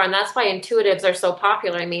so far, and that's why intuitives are so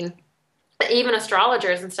popular. I mean, even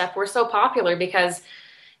astrologers and stuff, we're so popular because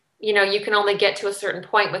you can only get to a certain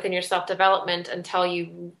point within your self-development until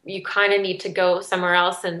you kind of need to go somewhere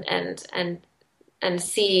else and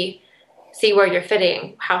see where you're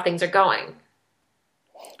fitting, how things are going.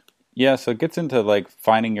 Yeah, so it gets into like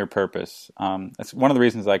finding your purpose. That's one of the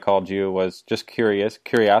reasons I called you was just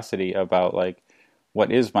curiosity about like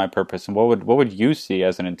what is my purpose and what would you see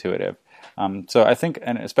as an intuitive. So I think,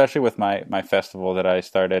 and especially with my festival that I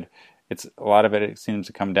started, it's a lot of it seems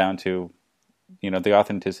to come down to the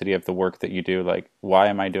authenticity of the work that you do. Like, why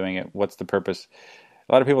am I doing it? What's the purpose?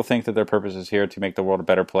 A lot of people think that their purpose is here to make the world a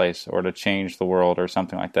better place or to change the world or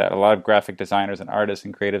something like that. A lot of graphic designers and artists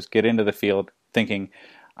and creatives get into the field thinking,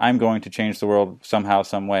 I'm going to change the world somehow,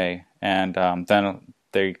 some way. And then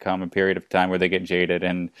they come a period of time where they get jaded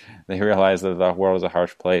and they realize that the world is a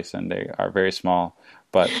harsh place and they are very small.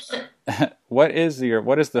 But what is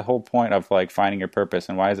the whole point of like finding your purpose,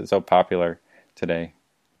 and why is it so popular today?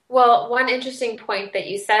 Well, one interesting point that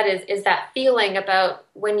you said is that feeling about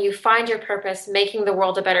when you find your purpose, making the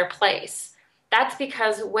world a better place. That's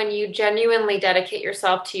because when you genuinely dedicate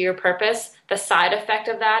yourself to your purpose, the side effect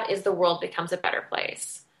of that is the world becomes a better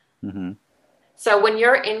place. Mm-hmm. So when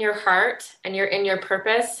you're in your heart and you're in your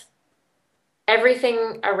purpose,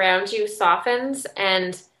 everything around you softens,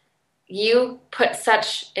 and you put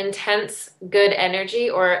such intense good energy,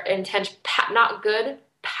 or intense, not good,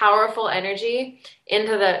 powerful energy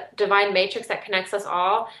into the divine matrix that connects us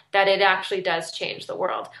all, that it actually does change the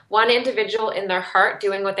world. One individual in their heart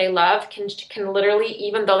doing what they love can literally,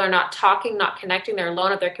 even though they're not talking, not connecting, they're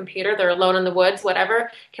alone at their computer, they're alone in the woods,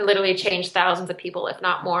 whatever, can literally change thousands of people, if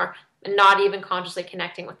not more, and not even consciously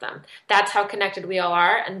connecting with them. That's how connected we all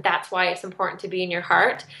are, and that's why it's important to be in your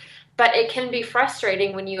heart. But it can be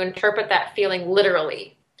frustrating when you interpret that feeling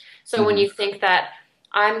literally. So Mm-hmm. when you think that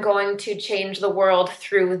I'm going to change the world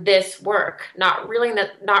through this work, not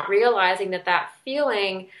realizing that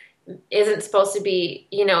feeling isn't supposed to be,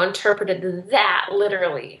 interpreted that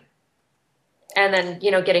literally, and then,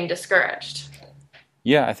 getting discouraged.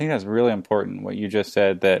 Yeah, I think that's really important what you just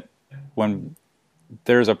said, that when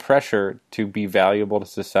there's a pressure to be valuable to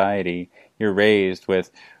society, you're raised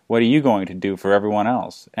with, what are you going to do for everyone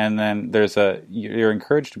else? And then you're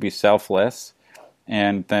encouraged to be selfless.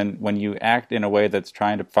 And then when you act in a way that's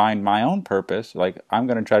trying to find my own purpose, like I'm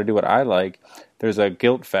going to try to do what I like, there's a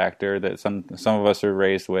guilt factor that some of us are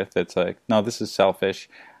raised with. That's like, no, this is selfish.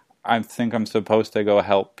 I think I'm supposed to go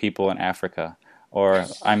help people in Africa, or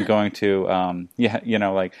I'm going to,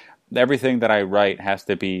 like everything that I write has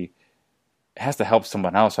to help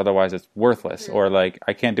someone else, otherwise it's worthless. Mm-hmm. Or like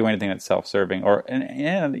I can't do anything that's self-serving, or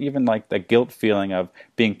and even like the guilt feeling of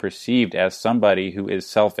being perceived as somebody who is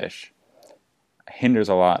selfish hinders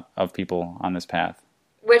a lot of people on this path.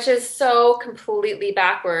 Which is so completely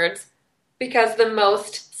backwards, because the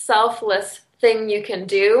most selfless thing you can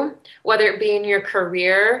do, whether it be in your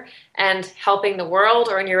career and helping the world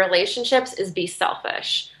or in your relationships, is be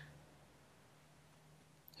selfish.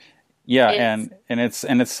 Yeah, and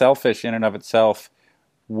it's selfish in and of itself,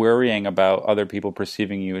 worrying about other people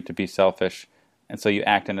perceiving you to be selfish. And so you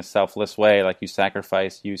act in a selfless way, like you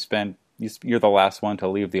sacrifice, you spend you're the last one to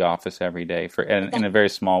leave the office every day in a very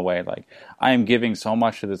small way. Like, I am giving so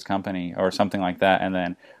much to this company or something like that, and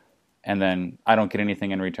then I don't get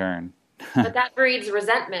anything in return. But that breeds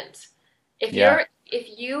resentment. Yeah.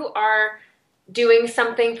 If you are doing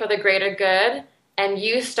something for the greater good and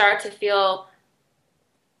you start to feel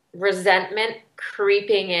resentment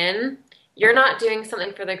creeping in, you're not doing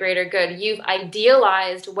something for the greater good. You've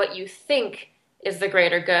idealized what you think is the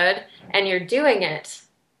greater good, and you're doing it,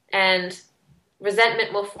 and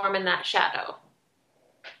resentment will form in that shadow.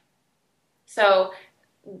 So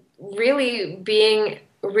really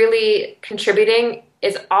contributing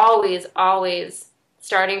is always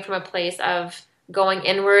starting from a place of going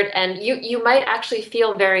inward, and you might actually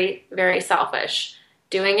feel very, very selfish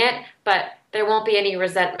doing it, but there won't be any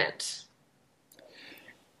resentment.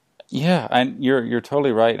 Yeah, and you're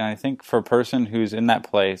totally right. And I think for a person who's in that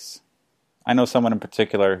place, I know someone in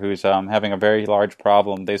particular who's having a very large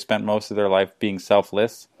problem. They spent most of their life being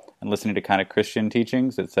selfless and listening to kind of Christian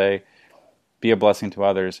teachings that say, be a blessing to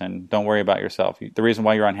others and don't worry about yourself. The reason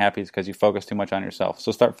why you're unhappy is because you focus too much on yourself.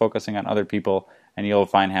 So start focusing on other people and you'll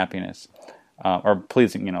find happiness, or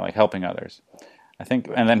pleasing, like helping others. I think,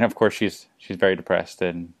 and then of course she's very depressed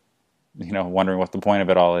and, wondering what the point of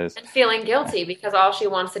it all is. And feeling guilty because all she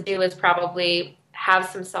wants to do is probably have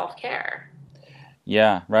some self-care.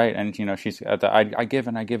 Yeah, right. And, she's at I give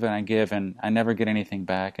and I give and I give and I never get anything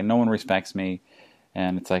back and no one respects me.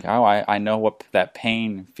 And it's like, oh, I know what that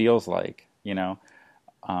pain feels like, You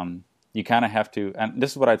kind of have to, and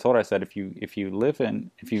this is what I told her. I said, if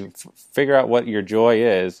you figure out what your joy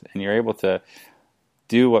is and you're able to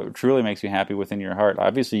do what truly makes you happy within your heart,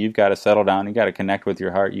 obviously you've got to settle down. You got to connect with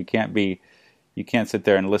your heart. You can't sit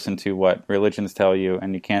there and listen to what religions tell you,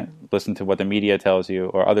 and you can't listen to what the media tells you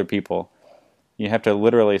or other people. You have to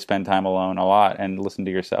literally spend time alone a lot and listen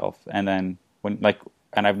to yourself. And then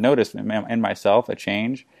and I've noticed in myself a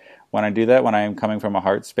change when I do that, when I am coming from a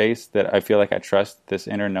heart space that I feel like I trust this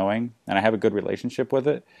inner knowing and I have a good relationship with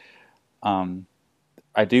it.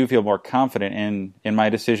 I do feel more confident in my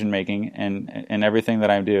decision making and everything that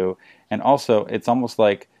I do. And also, it's almost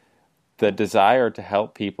like the desire to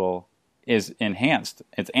help people is enhanced.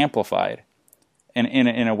 It's amplified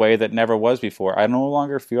in a way that never was before. I no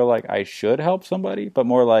longer feel like I should help somebody, but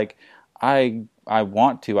more like I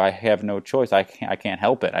want to. I have no choice. I can't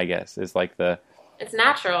help it, I guess. It's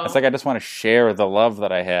natural. It's like I just want to share the love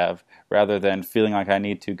that I have rather than feeling like I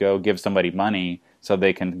need to go give somebody money so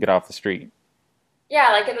they can get off the street. Yeah,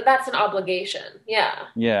 like that's an obligation. Yeah.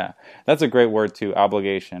 Yeah. That's a great word too,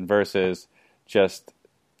 obligation versus just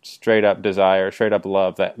straight up desire, straight up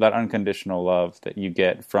love, that unconditional love that you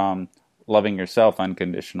get from loving yourself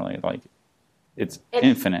unconditionally. Like it's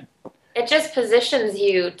infinite. It just positions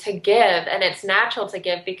you to give, and it's natural to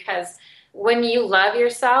give because when you love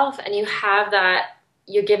yourself and you have that,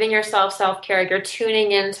 you're giving yourself self-care, you're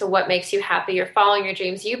tuning into what makes you happy, you're following your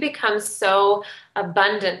dreams, you become so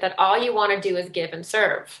abundant that all you want to do is give and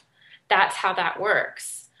serve. That's how that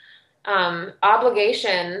works.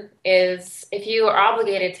 Obligation is, if you are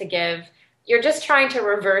obligated to give, you're just trying to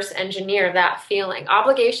reverse engineer that feeling.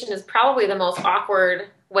 Obligation is probably the most awkward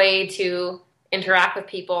way to interact with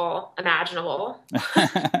people imaginable.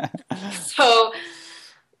 So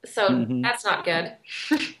That's not good.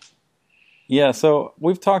 Yeah, so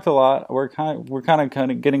we've talked a lot. We're kind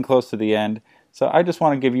of getting close to the end. So I just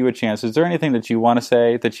want to give you a chance. Is there anything that you want to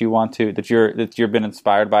say that you've been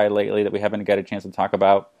inspired by lately that we haven't got a chance to talk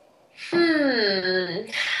about?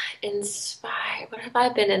 Inspired. What have I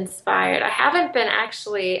been inspired? I haven't been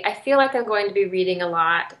actually. I feel like I'm going to be reading a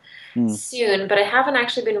lot soon, but I haven't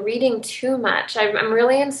actually been reading too much. I'm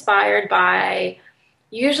really inspired by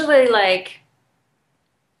usually like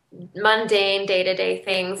mundane day-to-day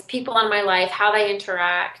things, people in my life, how they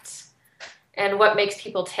interact, and what makes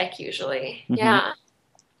people tick usually. Mm-hmm. Yeah.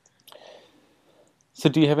 So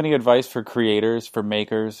do you have any advice for creators, for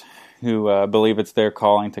makers who believe it's their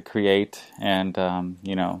calling to create and,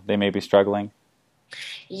 they may be struggling?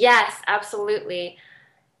 Yes, absolutely.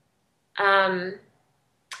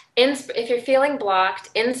 If you're feeling blocked,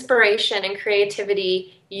 inspiration and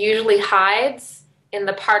creativity usually hides in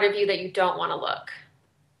the part of you that you don't want to look.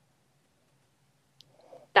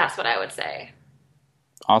 That's what I would say.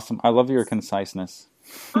 Awesome. I love your conciseness.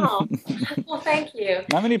 Oh, well, thank you.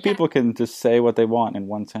 Not many people can just say what they want in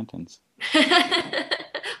one sentence.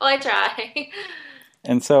 Well, I try.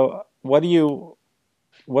 And so,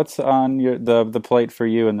 what's on the plate for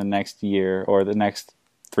you in the next year or the next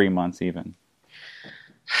 3 months even?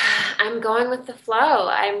 I'm going with the flow.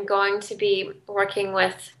 I'm going to be working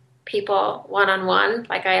with people one-on-one,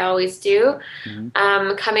 like I always do.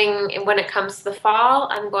 Mm-hmm. Coming when it comes to the fall,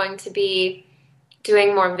 I'm going to be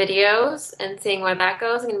doing more videos and seeing where that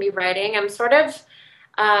goes. I'm going to be writing. I'm sort of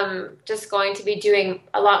just going to be doing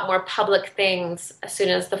a lot more public things as soon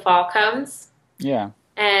as the fall comes. Yeah.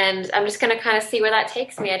 And I'm just going to kind of see where that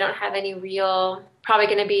takes me. I don't have any real, probably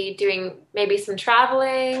going to be doing maybe some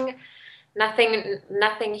traveling,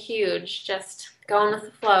 nothing huge, just going with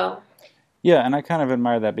the flow. Yeah, and I kind of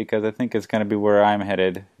admire that because I think it's going to be where I'm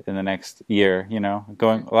headed in the next year,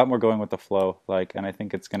 going a lot more going with the flow, like, and I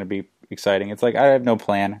think it's going to be exciting. It's like I have no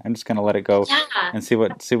plan. I'm just going to let it go Yeah. and see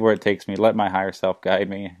where it takes me. Let my higher self guide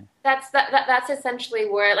me. That's essentially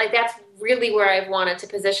where, like, that's really where I've wanted to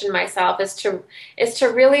position myself, is to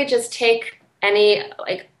really just take any,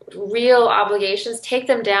 like, real obligations, take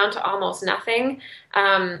them down to almost nothing,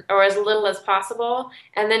 or as little as possible,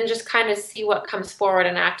 and then just kind of see what comes forward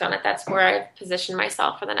and act on it. That's where I've positioned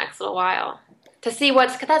myself for the next little while, to see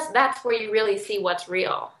what's, 'cause that's where you really see what's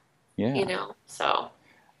real, Yeah. So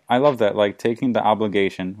I love that, like taking the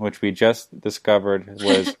obligation, which we just discovered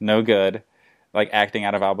was no good, like acting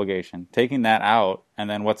out of obligation, taking that out, and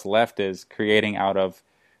then what's left is creating out of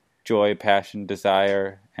joy, passion,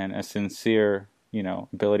 desire, and a sincere,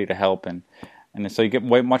 ability to help, and so you get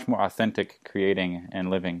way much more authentic creating and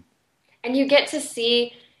living. and you get to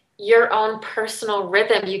see your own personal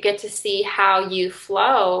rhythm. You get to see how you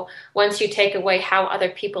flow once you take away how other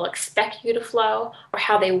people expect you to flow or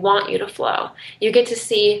how they want you to flow. You get to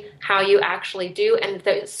see how you actually do, and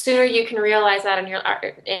the sooner you can realize that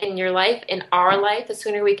in your life, in our life, the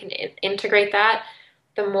sooner we can integrate that,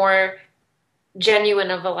 the more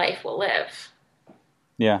genuine of a life we'll live.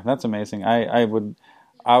 Yeah, that's amazing. I would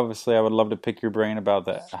obviously I would love to pick your brain about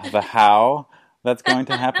the how that's going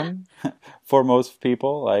to happen for most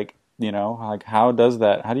people. Like, like how does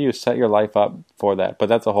that? How do you set your life up for that? But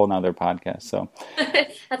that's a whole nother podcast. So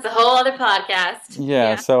That's a whole other podcast.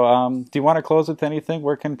 yeah. Yeah. So do you want to close with anything?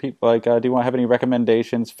 Where can people do you want to have any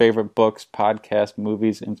recommendations, favorite books, podcasts,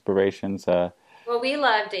 movies, inspirations, Well, we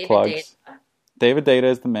love David Data. plugs? David Data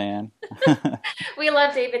is the man. We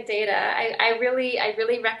love David Data. I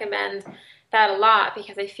really recommend that a lot,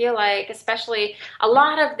 because I feel like, especially a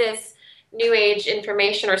lot of this new age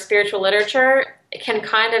information or spiritual literature, can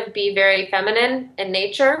kind of be very feminine in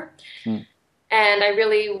nature. Hmm. And I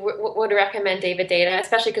really would recommend David Data,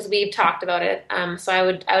 especially because we've talked about it.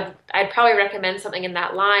 So I'd probably recommend something in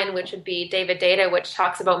that line, which would be David Data, which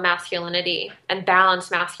talks about masculinity and balanced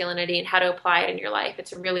masculinity and how to apply it in your life.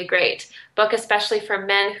 It's a really great book, especially for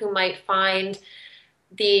men who might find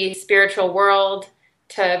the spiritual world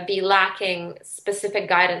to be lacking specific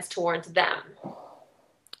guidance towards them.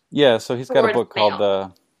 Yeah, so he's got a Towards book called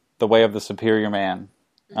male. The Way of the Superior Man,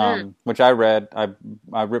 which I read.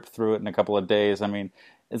 I ripped through it in a couple of days. I mean,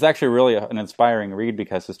 it's actually really an inspiring read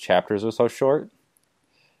because his chapters are so short.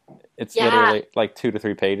 It's Yeah. literally like 2 to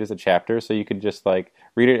 3 pages a chapter, so you could just like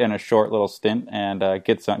read it in a short little stint and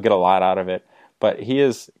get a lot out of it. But he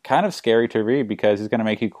is kind of scary to read because he's going to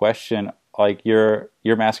make you question like your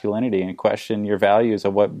masculinity and question your values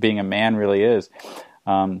of what being a man really is.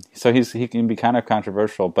 So he can be kind of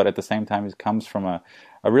controversial, but at the same time, he comes from a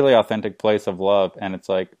really authentic place of love, and it's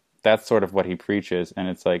like that's sort of what he preaches. And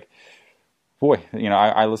it's like, boy,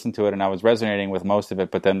 I listened to it and I was resonating with most of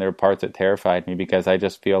it, but then there are parts that terrified me because I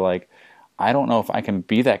just feel like I don't know if I can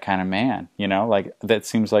be that kind of man. Like that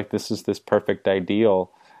seems like this is this perfect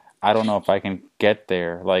ideal. I don't know if I can get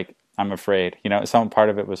there. Like I'm afraid. Some part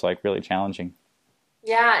of it was like really challenging.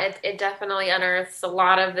 Yeah, it definitely unearths a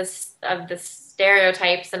lot of the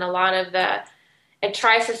stereotypes, and a lot of it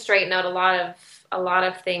tries to straighten out a lot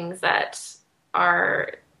of things that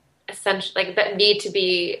are essentially, like, that need to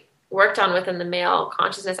be worked on within the male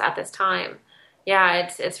consciousness at this time. Yeah,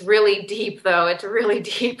 it's really deep though. It's really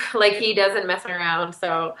deep. Like, he doesn't mess around.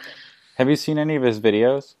 So Have you seen any of his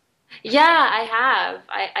videos? yeah, I have.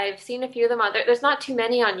 I've seen a few of them on there. There's not too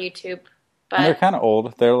many on YouTube, And they're but kind of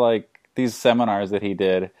old. They're like these seminars that he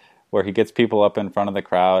did where he gets people up in front of the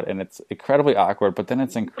crowd and it's incredibly awkward, but then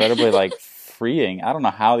it's incredibly like freeing. I don't know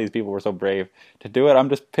how these people were so brave to do it.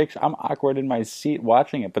 I'm awkward in my seat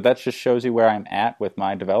watching it, but that just shows you where I'm at with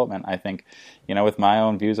my development, I think, with my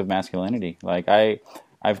own views of masculinity. Like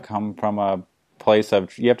I've come from a place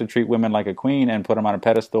of you have to treat women like a queen and put them on a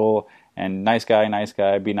pedestal and nice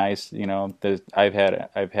guy, be nice. I've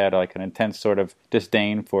had like an intense sort of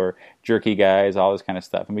disdain for jerky guys, all this kind of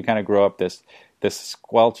stuff, and we kind of grow up this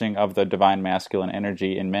squelching of the divine masculine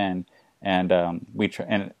energy in men, And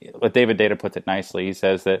and David Data puts it nicely. He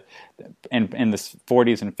says that in the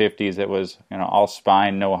 40s and 50s, it was, all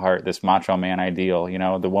spine, no heart, this macho man ideal.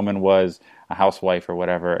 The woman was a housewife or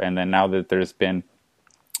whatever. And then now that there's been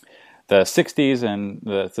the 60s and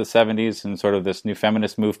the 70s and sort of this new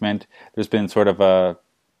feminist movement, there's been sort of a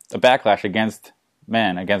backlash against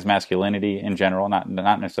men, against masculinity in general, not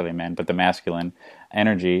necessarily men, but the masculine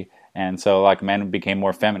energy. And so like men became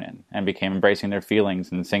more feminine and became embracing their feelings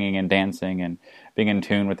and singing and dancing and being in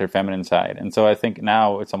tune with their feminine side. And so I think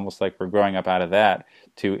now it's almost like we're growing up out of that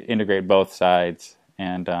to integrate both sides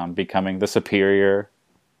and becoming the superior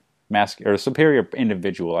or superior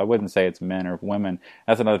individual. I wouldn't say it's men or women.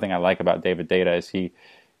 That's another thing I like about David Data is he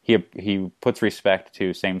puts respect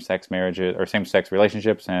to same-sex marriages or same-sex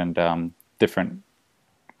relationships and different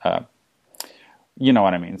you know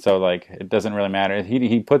what I mean. So like it doesn't really matter.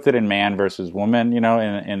 He puts it in man versus woman,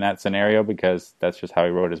 in that scenario because that's just how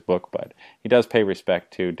he wrote his book. But he does pay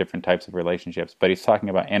respect to different types of relationships. But he's talking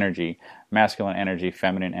about energy, masculine energy,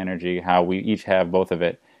 feminine energy, how we each have both of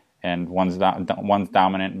it, and one's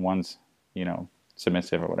dominant and one's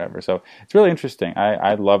submissive or whatever. So it's really interesting.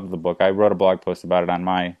 I love the book. I wrote a blog post about it on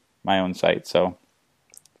my own site. So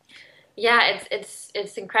yeah,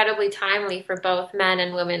 it's incredibly timely for both men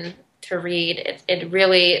and women to read. It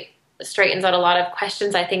really straightens out a lot of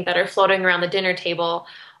questions I think that are floating around the dinner table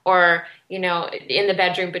or in the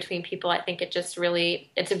bedroom between people. I think it's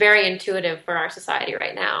very intuitive for our society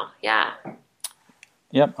right now. Yeah.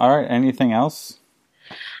 Yep. All right. Anything else?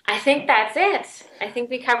 I think that's it. I think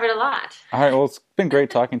we covered a lot. All right. Well, it's been great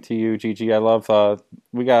talking to you, Gigi. I love.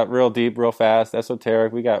 We got real deep, real fast,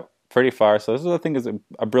 esoteric. We got pretty far. So this is, I think, is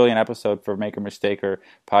a brilliant episode for Make or Mistaker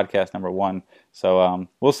podcast number 1. So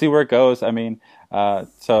we'll see where it goes. I mean,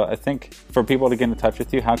 so I think for people to get in touch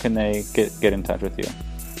with you, how can they get in touch with you?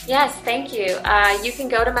 Yes, thank you. You can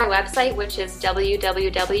go to my website, which is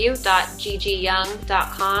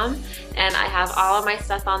www.gigiyoung.com, and I have all of my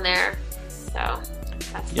stuff on there. So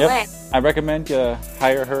that's the way. I recommend you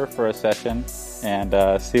hire her for a session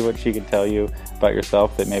and see what she can tell you about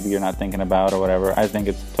yourself that maybe you're not thinking about or whatever. I think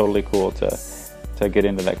it's totally cool to get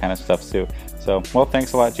into that kind of stuff too. So, well,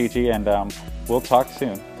 thanks a lot, Gigi, and we'll talk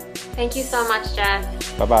soon. Thank you so much,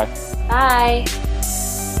 Jeff. Bye-bye. Bye.